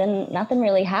 nothing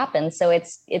really happens. So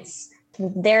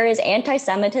there is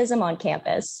anti-Semitism on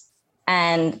campus,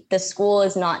 and the school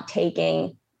is not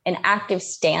taking an active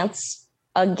stance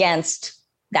against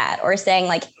that, or saying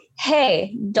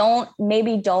hey, don't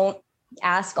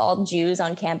ask all Jews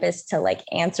on campus to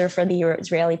answer for the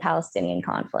Israeli-Palestinian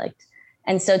conflict.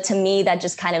 And so to me, that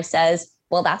just kind of says,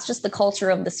 well, that's just the culture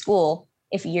of the school.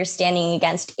 If you're standing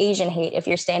against Asian hate, if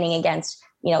you're standing against,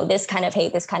 this kind of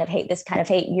hate, this kind of hate, this kind of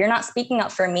hate, you're not speaking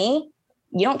up for me.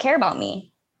 You don't care about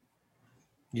me.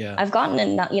 Yeah. I've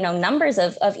gotten, numbers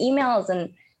of emails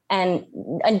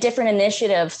and different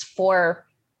initiatives for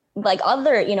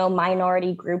other,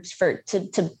 minority groups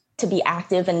to be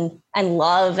active and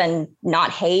love and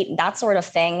not hate, that sort of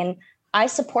thing. And I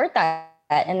support that.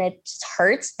 And it just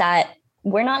hurts that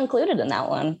we're not included in that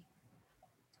one.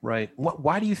 Right.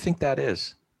 Why do you think that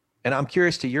is? And I'm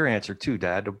curious to your answer too,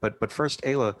 Dad. But first,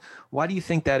 Ayla, why do you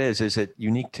think that is? Is it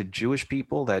unique to Jewish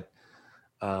people that?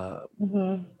 I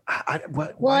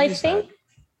think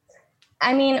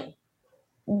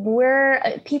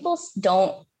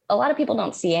a lot of people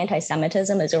don't see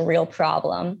anti-Semitism as a real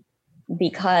problem,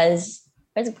 because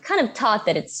it's kind of taught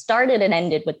that it started and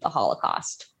ended with the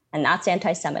Holocaust, and that's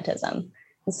anti-Semitism.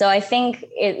 And so I think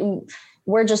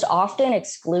we're just often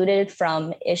excluded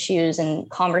from issues and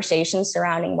conversations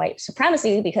surrounding white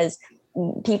supremacy because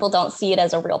people don't see it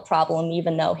as a real problem,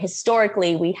 even though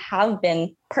historically we have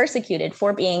been persecuted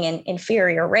for being an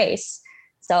inferior race.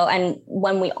 So, and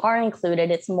when we are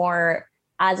included, it's more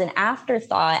as an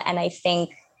afterthought. And I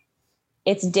think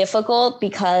it's difficult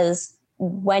because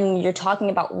when you're talking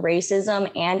about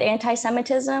racism and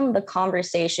anti-Semitism, the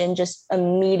conversation just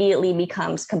immediately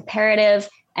becomes comparative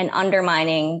and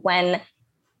undermining when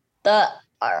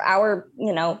our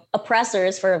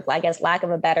oppressors, for I guess lack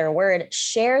of a better word,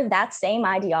 share that same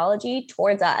ideology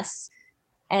towards us.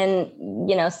 And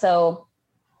so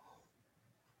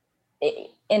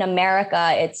in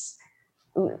America,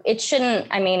 it shouldn't,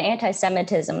 I mean,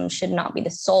 anti-Semitism should not be the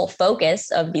sole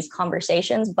focus of these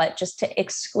conversations, but just to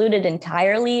exclude it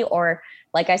entirely, or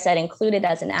like I said, include it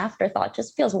as an afterthought,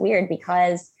 just feels weird,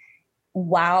 because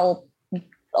while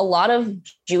a lot of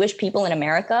Jewish people in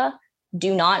America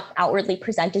do not outwardly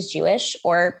present as Jewish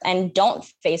and don't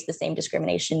face the same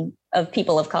discrimination of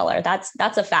people of color, that's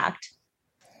a fact.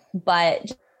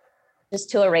 But just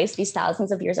to erase these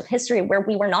thousands of years of history where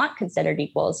we were not considered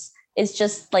equals is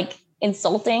just like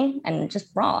insulting and just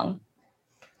wrong.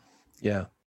 Yeah.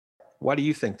 Why do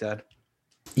you think that?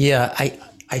 Yeah,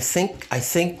 I think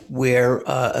we're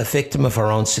a victim of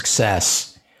our own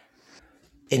success.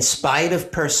 In spite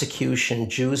of persecution,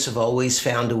 Jews have always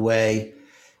found a way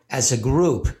as a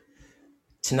group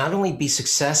to not only be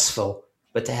successful,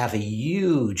 but to have a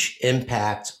huge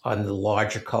impact on the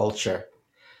larger culture,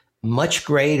 much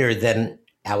greater than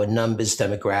our numbers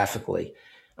demographically.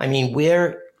 I mean,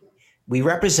 we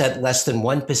represent less than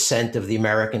 1% of the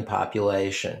American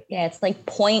population. Yeah, it's like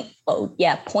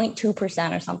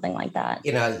 0.2% or something like that.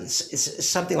 It's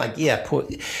something like,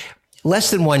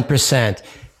 less than 1%.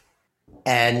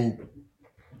 And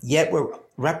yet we're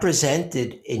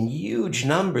represented in huge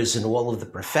numbers in all of the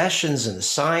professions and the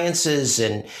sciences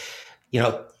and,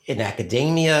 in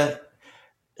academia.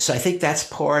 So I think that's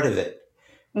part of it.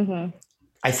 Mm-hmm.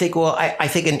 I think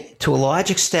to a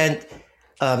large extent,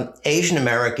 Asian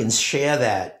Americans share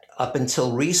that up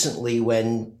until recently,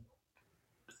 when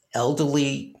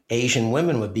elderly Asian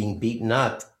women were being beaten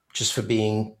up just for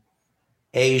being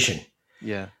Asian.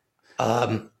 Yeah.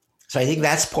 So I think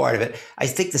that's part of it. I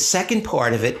think the second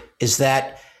part of it is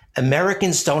that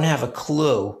Americans don't have a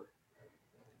clue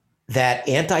that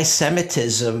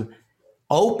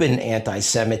open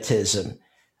anti-Semitism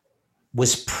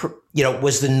was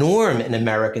the norm in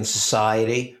American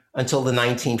society until the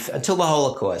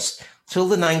Holocaust, till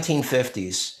the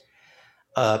 1950s.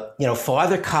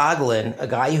 Father Coughlin, a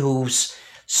guy whose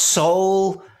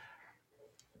sole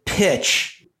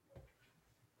pitch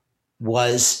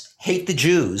was hate the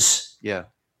Jews,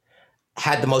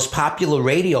 had the most popular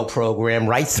radio program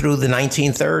right through the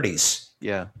 1930s.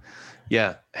 Yeah.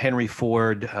 Henry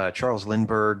Ford, Charles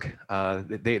Lindbergh,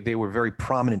 they were very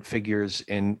prominent figures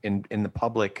in the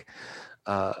public,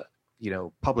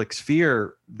 public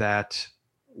sphere that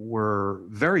were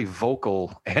very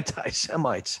vocal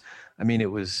anti-Semites. I mean,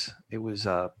 it was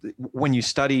when you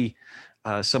study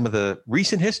some of the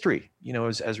recent history,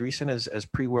 as recent as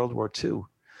pre-World War II,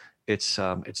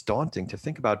 it's daunting to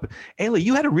think about. But Ayla,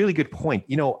 you had a really good point.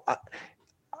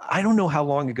 I don't know how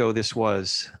long ago this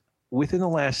was, within the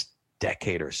last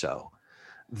decade or so,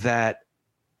 that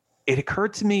it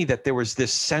occurred to me that there was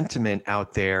this sentiment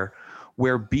out there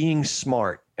where being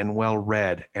smart and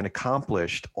well-read and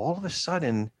accomplished all of a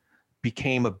sudden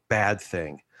became a bad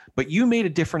thing. But you made a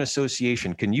different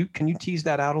association. Can you tease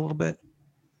that out a little bit?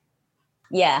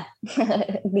 Yeah,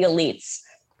 the elites.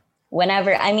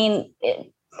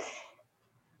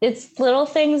 It's little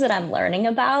things that I'm learning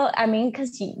about. I mean,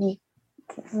 because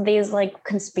these like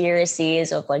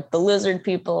conspiracies of like the lizard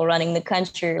people running the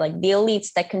country, like the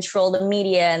elites that control the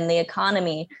media and the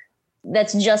economy,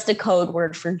 that's just a code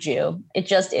word for Jew. It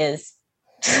just is.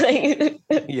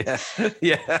 Yeah.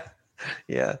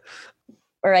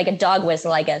 Or like a dog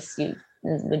whistle, I guess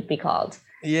would be called.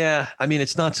 Yeah, I mean,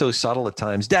 it's not so subtle at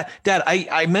times. Dad,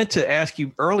 I meant to ask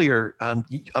you earlier,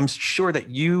 I'm sure that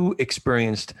you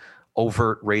experienced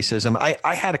overt racism.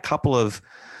 I had a couple of,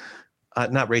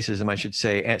 not racism, I should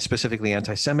say, specifically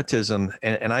anti-Semitism.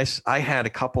 And I had a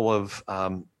couple of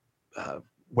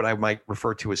what I might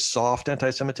refer to as soft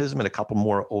anti-Semitism and a couple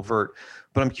more overt.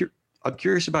 But I'm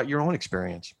curious about your own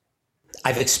experience.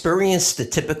 I've experienced the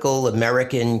typical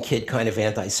American kid kind of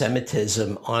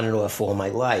anti-Semitism on and off all my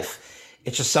life.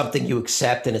 It's just something you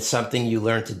accept, and it's something you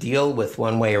learn to deal with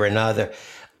one way or another.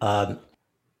 About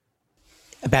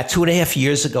 2.5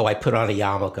 years ago, I put on a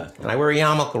yarmulke, and I wear a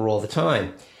yarmulke all the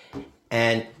time.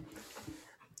 And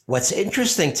what's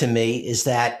interesting to me is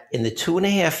that in the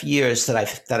 2.5 years that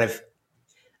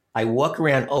I walk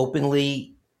around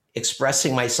openly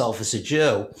expressing myself as a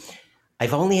Jew,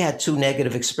 I've only had 2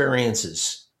 negative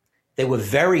experiences. They were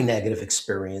very negative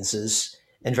experiences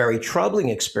and very troubling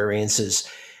experiences.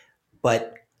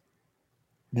 But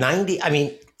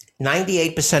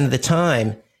 98% of the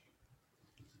time,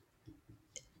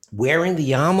 wearing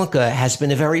the yarmulke has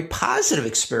been a very positive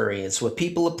experience where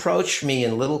people approach me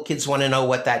and little kids want to know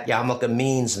what that yarmulke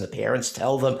means. And the parents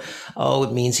tell them, oh,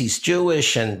 it means he's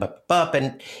Jewish and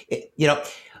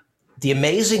the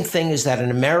amazing thing is that in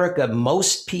America,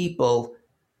 most people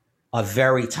are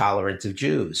very tolerant of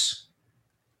Jews.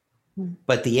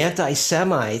 But the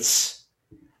anti-Semites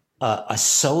are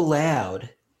so loud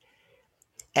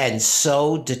and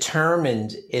so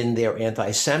determined in their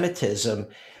anti-Semitism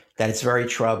that it's very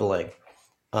troubling.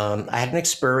 I had an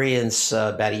experience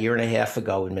about 1.5 years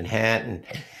ago in Manhattan.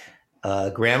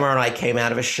 Grandma and I came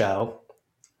out of a show,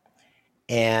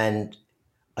 and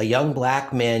a young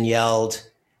black man yelled,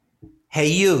 "Hey,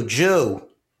 you Jew,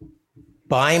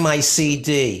 buy my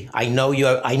CD. I know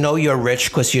you're rich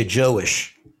because you're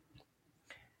Jewish."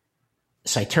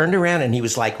 So I turned around and he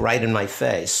was like right in my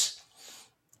face.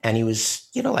 And he was,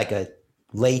 like a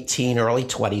late teen, early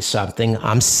 20 something.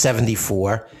 I'm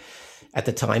 74 at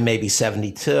the time, maybe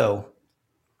 72.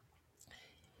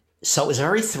 So it was a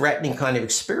very threatening kind of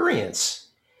experience.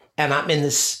 And I'm in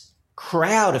this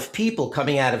crowd of people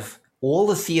coming out of all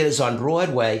the theaters on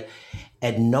Broadway,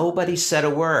 and nobody said a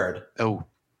word. Oh.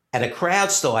 And a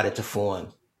crowd started to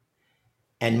form.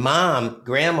 And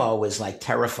grandma was like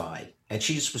terrified. And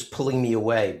she just was pulling me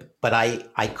away. But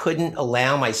I couldn't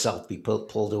allow myself to be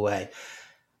pulled away.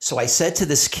 So I said to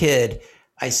this kid,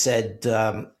 I said,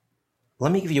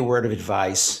 let me give you a word of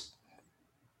advice.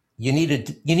 You need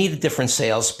a different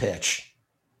sales pitch.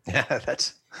 Yeah,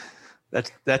 that's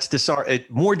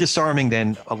more disarming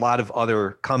than a lot of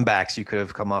other comebacks you could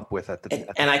have come up with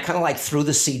and I kind of like threw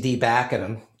the CD back at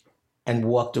him and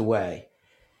walked away.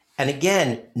 And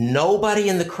again, nobody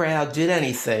in the crowd did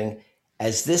anything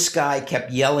as this guy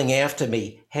kept yelling after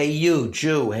me, "Hey, you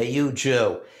Jew, hey, you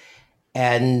Jew."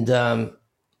 And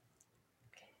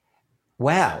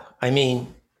wow, I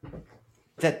mean,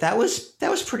 that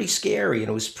was pretty scary, and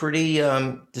it was pretty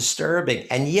disturbing.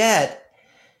 And yet,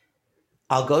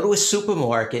 I'll go to a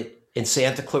supermarket in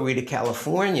Santa Clarita,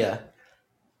 California,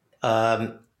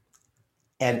 and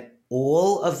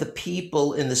all of the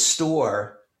people in the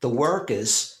store, the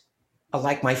workers, are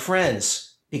like my friends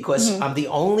because I'm the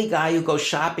only guy who goes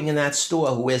shopping in that store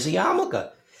who wears a yarmulke.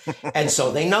 And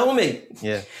so they know me.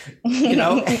 Yeah.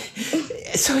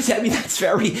 So I mean that's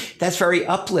very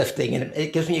uplifting, and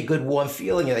it gives me a good warm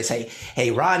feeling. And they say,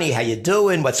 "Hey Ronnie, how you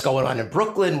doing? What's going on in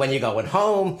Brooklyn? When you going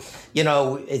home?"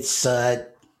 It's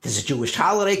there's a Jewish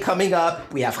holiday coming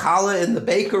up. We have challah in the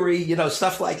bakery,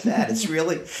 stuff like that. It's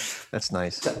really that's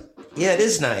nice. Yeah, it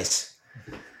is nice.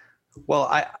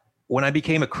 Well, when I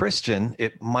became a Christian,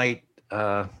 it might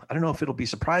I don't know if it'll be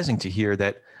surprising to hear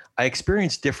that I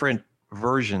experienced different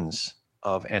versions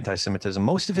of anti-Semitism.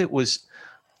 Most of it was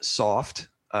soft,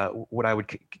 what I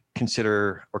would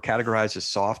consider or categorize as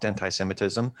soft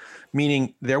anti-Semitism,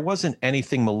 meaning there wasn't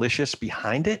anything malicious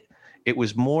behind it. It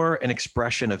was more an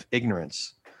expression of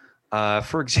ignorance.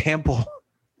 For example,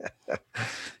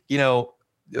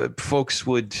 folks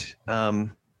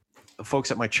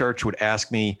at my church would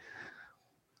ask me,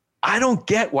 "I don't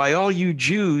get why all you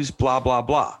Jews, blah, blah,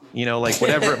 blah," like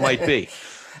whatever it might be.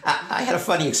 I had a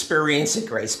funny experience at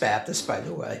Grace Baptist, by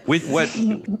the way. With what?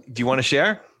 Do you want to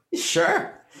share?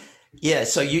 Sure. Yeah.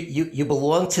 So you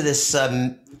belong to this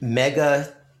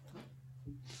mega,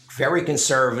 very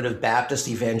conservative Baptist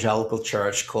evangelical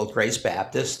church called Grace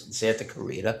Baptist in Santa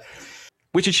Clarita.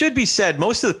 Which it should be said,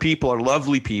 most of the people are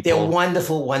lovely people. They're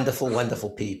wonderful, wonderful,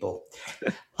 wonderful people.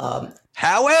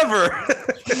 However,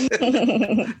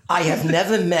 I have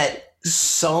never met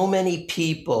so many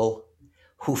people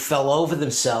who fell over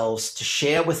themselves to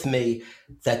share with me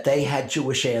that they had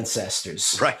Jewish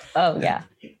ancestors. Right. Oh, yeah.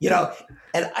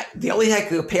 The only thing I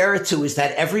can compare it to is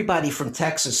that everybody from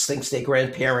Texas thinks their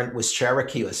grandparent was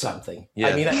Cherokee or something. Yeah.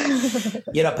 I mean,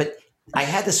 but I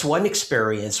had this one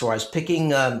experience where I was picking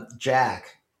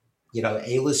Jack,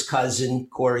 Ayla's cousin,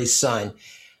 Corey's son,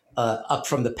 up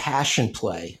from the Passion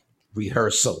Play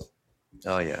rehearsal.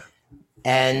 Oh, yeah.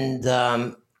 And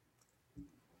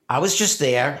I was just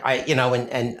there,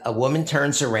 and a woman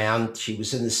turns around. She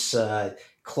was in this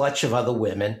clutch of other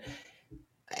women.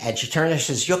 And she turned and she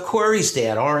says, "You're Corey's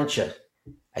dad, aren't you?"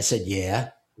 I said,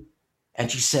 "Yeah."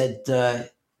 And she said,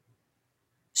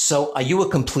 "So are you a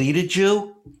completed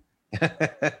Jew?"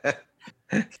 I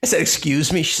said,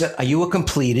 "Excuse me?" She said, "Are you a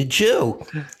completed Jew?"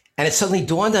 And it suddenly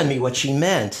dawned on me what she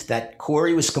meant, that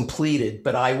Corey was completed,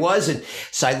 but I wasn't.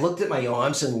 So I looked at my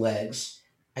arms and legs.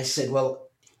 I said, "Well,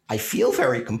 I feel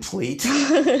very complete.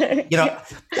 I'm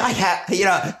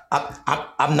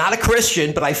not a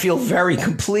Christian, but I feel very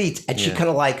complete. And she kind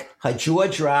of like, her jaw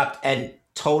dropped and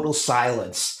total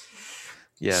silence.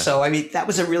 Yeah. So, I mean, that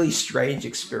was a really strange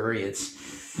experience.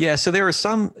 Yeah. So there were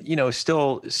some,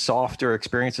 still softer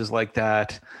experiences like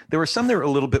that. There were some that were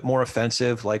a little bit more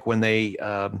offensive, like when they,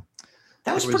 that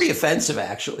was pretty offensive,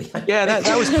 actually. Yeah,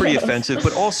 that was pretty offensive.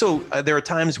 But also there are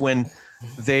times when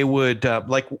they would,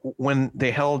 like when they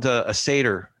held a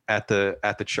Seder at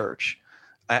the church.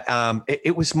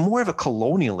 It was more of a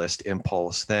colonialist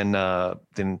impulse than a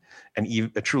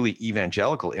truly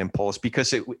evangelical impulse,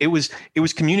 because it was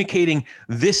communicating,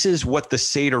 this is what the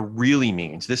Seder really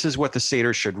means. This is what the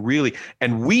Seder should really,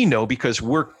 and we know because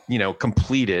we're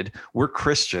completed, we're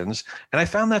Christians, and I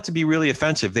found that to be really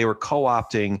offensive. They were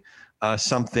co-opting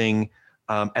something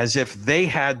as if they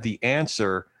had the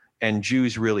answer and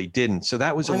Jews really didn't. So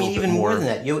that was a little bit even more than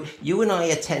that. You and I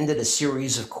attended a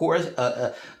series of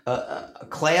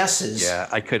classes. Yeah,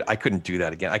 I couldn't do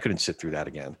that again. I couldn't sit through that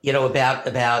again.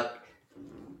 About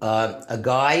a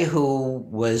guy who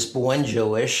was born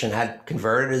Jewish and had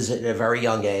converted at a very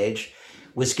young age,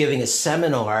 was giving a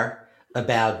seminar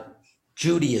about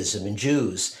Judaism and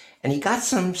Jews, and he got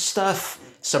some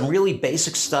really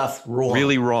basic stuff wrong.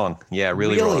 Really wrong. Yeah,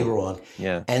 really wrong.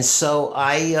 Yeah. And so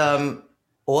I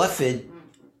offered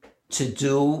to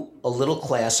do a little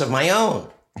class of my own.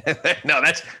 No,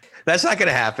 that's not going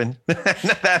to happen.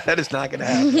 That is not going to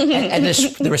happen. And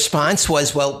the response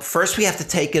was, well, first we have to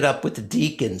take it up with the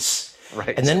deacons.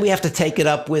 Right. And then we have to take it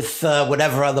up with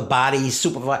whatever other body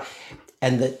supervise.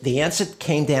 And the answer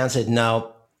came down and said,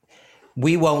 no,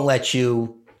 we won't let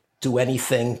you do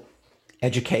anything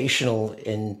educational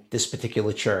in this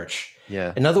particular church.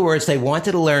 Yeah. In other words, they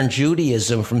wanted to learn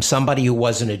Judaism from somebody who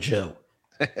wasn't a Jew.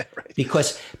 Right.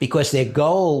 Because their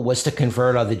goal was to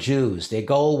convert other Jews. Their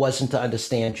goal wasn't to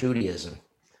understand Judaism.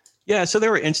 Yeah. So there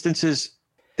were instances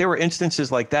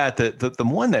like that. The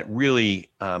one that really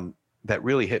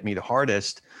hit me the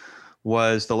hardest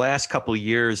was the last couple of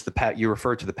years. You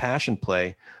referred to the Passion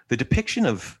Play. The depiction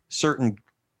of certain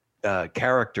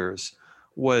characters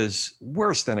was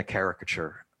worse than a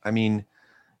caricature. I mean,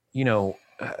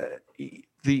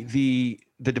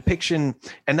 the depiction,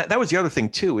 and that was the other thing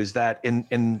too, is that in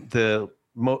the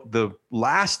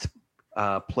last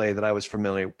play that I was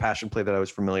Passion Play that I was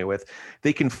familiar with,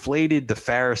 they conflated the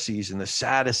Pharisees and the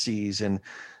Sadducees, and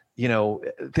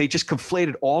they just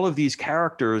conflated all of these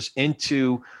characters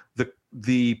into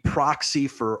the proxy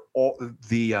for all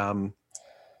the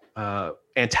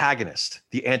antagonist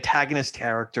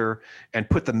character, and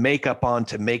put the makeup on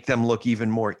to make them look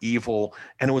even more evil.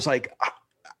 And it was like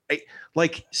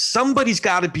somebody's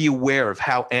got to be aware of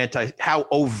how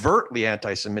overtly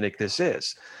anti-Semitic this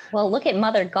is. Well, look at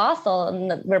Mother Gothel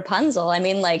and Rapunzel. I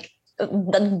mean, like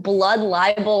the blood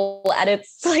libel at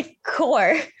its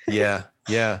core. Yeah.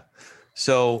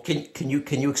 So can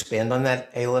you expand on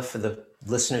that, Ayla, for the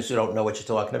listeners who don't know what you're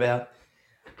talking about?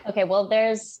 Okay, well,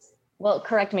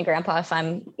 correct me, Grandpa, if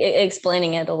I'm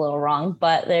explaining it a little wrong,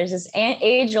 but there's this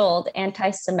age-old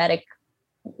anti-Semitic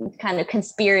kind of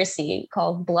conspiracy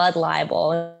called blood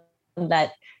libel,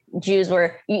 that Jews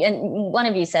were, and one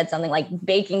of you said something like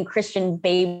baking Christian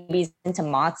babies into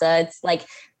matzah. It's like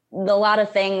a lot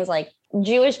of things, like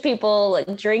Jewish people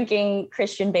drinking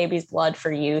Christian babies' blood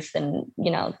for youth, and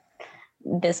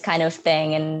this kind of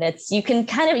thing. And you can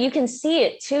see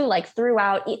it too, like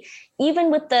throughout,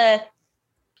 even with the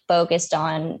focused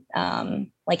on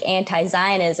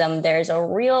anti-Zionism, there's a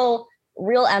real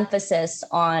emphasis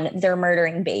on they're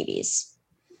murdering babies.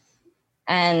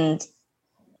 And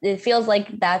it feels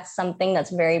like that's something that's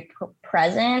very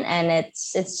present, and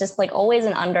it's just like always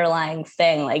an underlying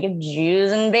thing, like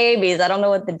Jews and babies. I don't know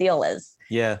what the deal is.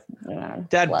 Yeah.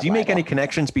 Dad, do you make any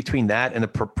connections between that and the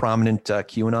prominent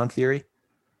QAnon theory?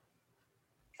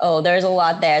 Oh, there's a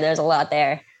lot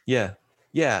there. Yeah,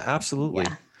 absolutely.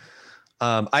 Yeah.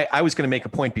 I was going to make a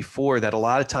point before that a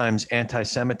lot of times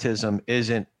anti-Semitism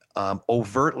isn't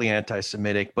overtly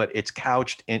anti-Semitic, but it's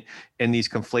couched in these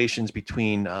conflations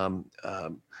between a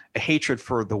hatred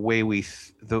for the way we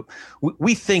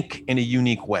think in a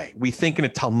unique way. We think in a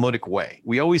Talmudic way.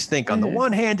 We always think on the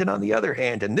one hand and on the other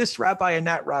hand, and this rabbi and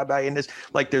that rabbi and this,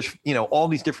 like there's all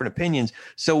these different opinions.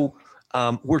 So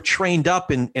we're trained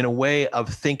up in a way of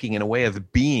thinking, in a way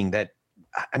of being that,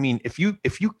 I mean, if you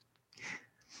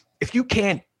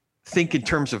can't think in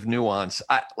terms of nuance,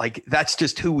 that's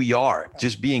just who we are,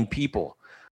 just being people.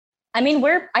 I mean,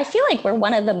 I feel like we're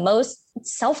one of the most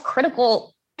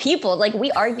self-critical people. Like,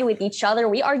 we argue with each other.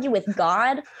 We argue with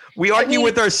God. We argue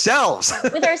with ourselves.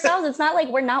 With ourselves. It's not like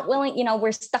we're not willing,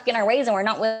 we're stuck in our ways and we're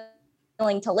not willing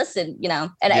willing to listen,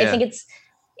 and I think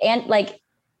and like,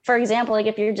 for example, like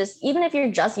even if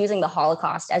you're just using the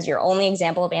Holocaust as your only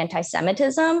example of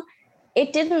anti-Semitism,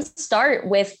 it didn't start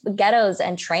with ghettos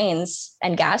and trains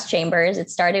and gas chambers. It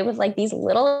started with like these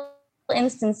little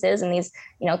instances and these,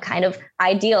 kind of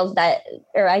ideas that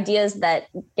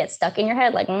get stuck in your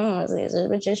head, like these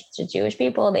are just Jewish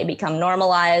people. They become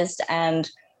normalized, and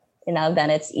then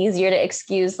it's easier to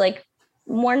excuse like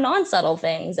more non-subtle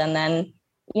things. And then,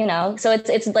 so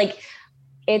it's like,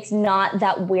 it's not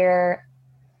that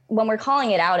when we're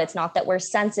calling it out, it's not that we're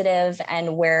sensitive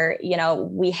and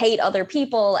we hate other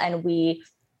people and we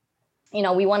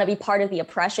want to be part of the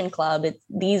oppression club.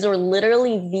 These are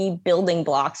literally the building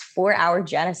blocks for our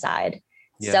genocide.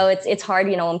 Yeah. So it's hard,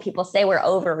 when people say we're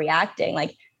overreacting,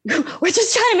 like we're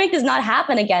just trying to make this not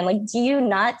happen again. Like, do you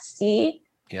not see?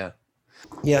 Yeah.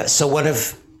 Yeah. So one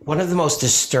of the most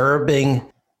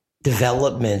disturbing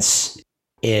developments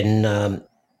in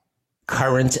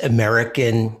current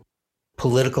American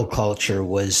political culture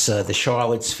was the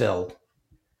Charlottesville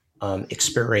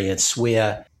experience,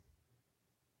 where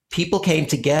people came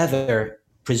together,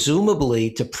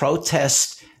 presumably to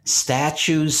protest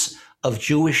statues of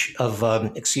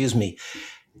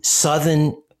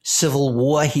Southern Civil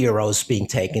War heroes being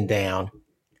taken down,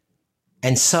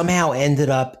 and somehow ended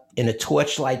up in a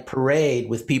torchlight parade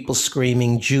with people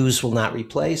screaming, "Jews will not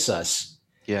replace us."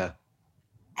 Yeah.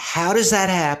 How does that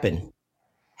happen?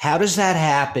 How does that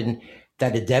happen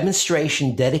that a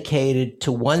demonstration dedicated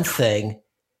to one thing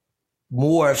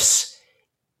morphs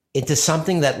into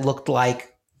something that looked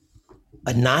like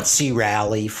a Nazi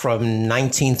rally from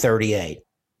 1938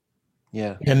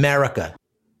 in America?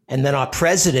 And then our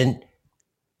president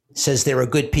says there are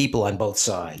good people on both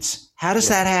sides. How does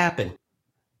that happen?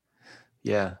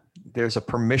 Yeah, there's a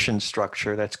permission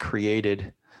structure that's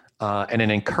created and an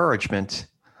encouragement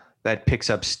that picks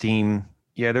up steam.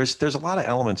 Yeah, there's a lot of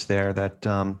elements there that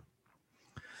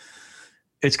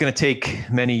it's going to take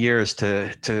many years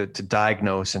to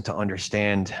diagnose and to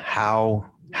understand how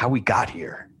we got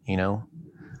here,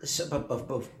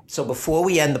 So before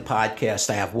we end the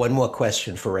podcast, I have one more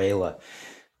question for Ayla.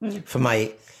 For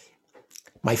my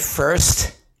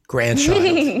first grandchild.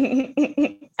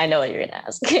 I know what you're going to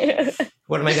ask.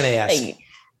 What am I going to ask?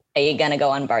 Are you going to go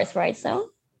on birthright soon?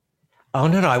 Oh,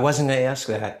 no, I wasn't going to ask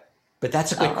that. But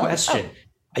that's a good question.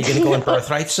 Are you going to go on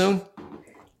birthright soon?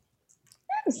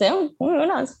 Soon. Who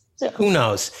knows? Soon. Who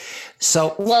knows?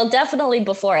 So, well, definitely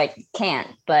before I can't,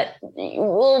 but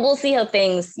we'll see how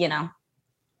things,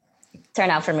 turn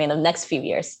out for me in the next few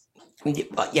years. You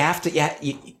have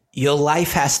to, your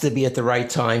life has to be at the right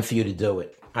time for you to do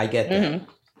it. I get that. Mm-hmm.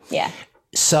 Yeah.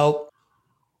 So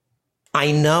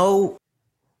I know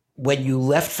when you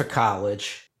left for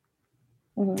college,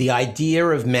 the idea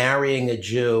of marrying a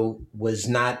Jew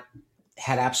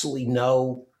had absolutely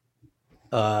no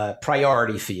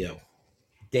priority for you.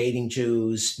 Dating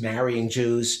Jews, marrying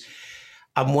Jews.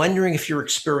 I'm wondering if your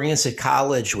experience at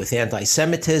college with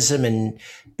anti-Semitism and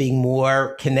being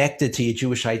more connected to your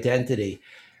Jewish identity,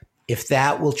 if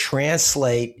that will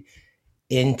translate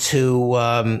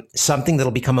into something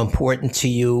that'll become important to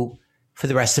you for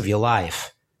the rest of your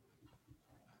life.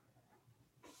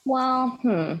 Well,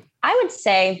 I would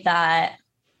say that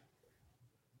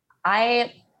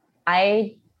I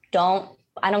don't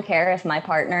care if my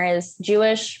partner is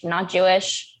Jewish, not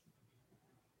Jewish.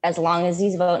 As long as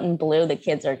he's voting blue, the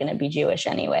kids are going to be Jewish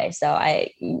anyway. So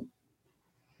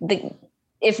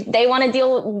if they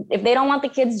don't want the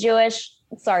kids Jewish,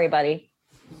 sorry, buddy.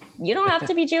 You don't have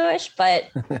to be Jewish, but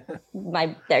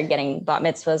they're getting bat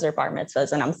mitzvahs or bar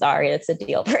mitzvahs, and I'm sorry, it's a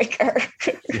deal breaker.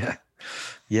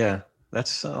 Yeah.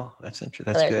 That's interesting. That's so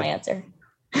there's good. My answer.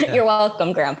 Yeah. You're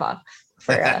welcome, Grandpa,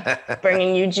 for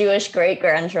bringing you Jewish great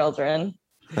grandchildren.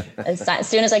 As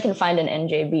soon as I can find an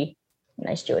NJB,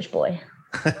 nice Jewish boy.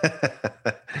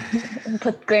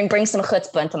 Bring some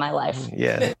chutzpah into my life.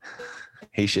 Yeah,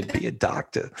 he should be a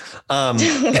doctor.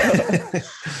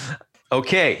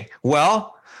 Okay,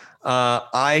 well,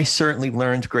 I certainly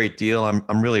learned a great deal.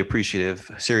 I'm really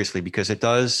appreciative, seriously, because it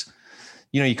does,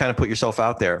 you kind of put yourself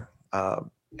out there,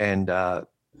 and I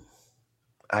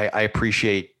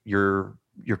appreciate your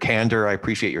candor. I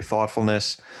appreciate your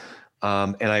thoughtfulness.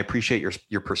 And I appreciate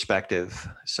your perspective.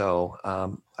 So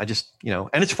I just, and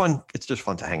it's fun. It's just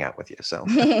fun to hang out with you. So,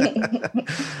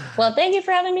 well, thank you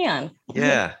for having me on.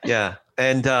 Yeah.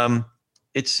 And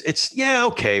it's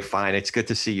okay, fine. It's good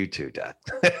to see you too, Dad.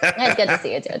 It's good to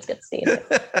see you too. It's good to see you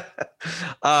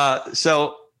too.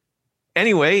 So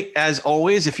anyway, as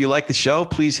always, if you like the show,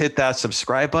 please hit that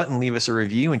subscribe button, leave us a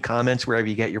review and comments wherever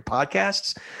you get your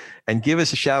podcasts. and give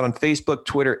us a shout on Facebook,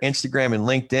 Twitter, Instagram, and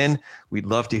LinkedIn. We'd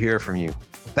love to hear from you.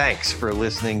 Thanks for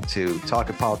listening to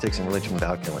Talking Politics and Religion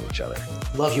Without Killing Each Other.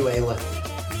 Love you, Ayla.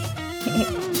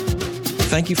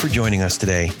 Thank you for joining us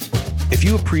today. If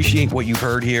you appreciate what you've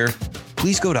heard here,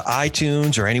 please go to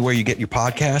iTunes or anywhere you get your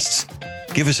podcasts.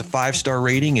 Give us a 5-star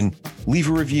rating and leave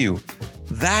a review.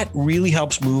 That really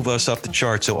helps move us up the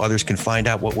chart so others can find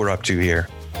out what we're up to here.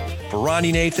 For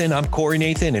Ronnie Nathan, I'm Corey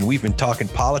Nathan, and we've been talking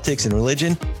politics and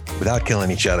religion without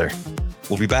killing each other.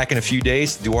 We'll be back in a few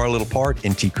days to do our little part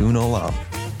in Tikkun Olam.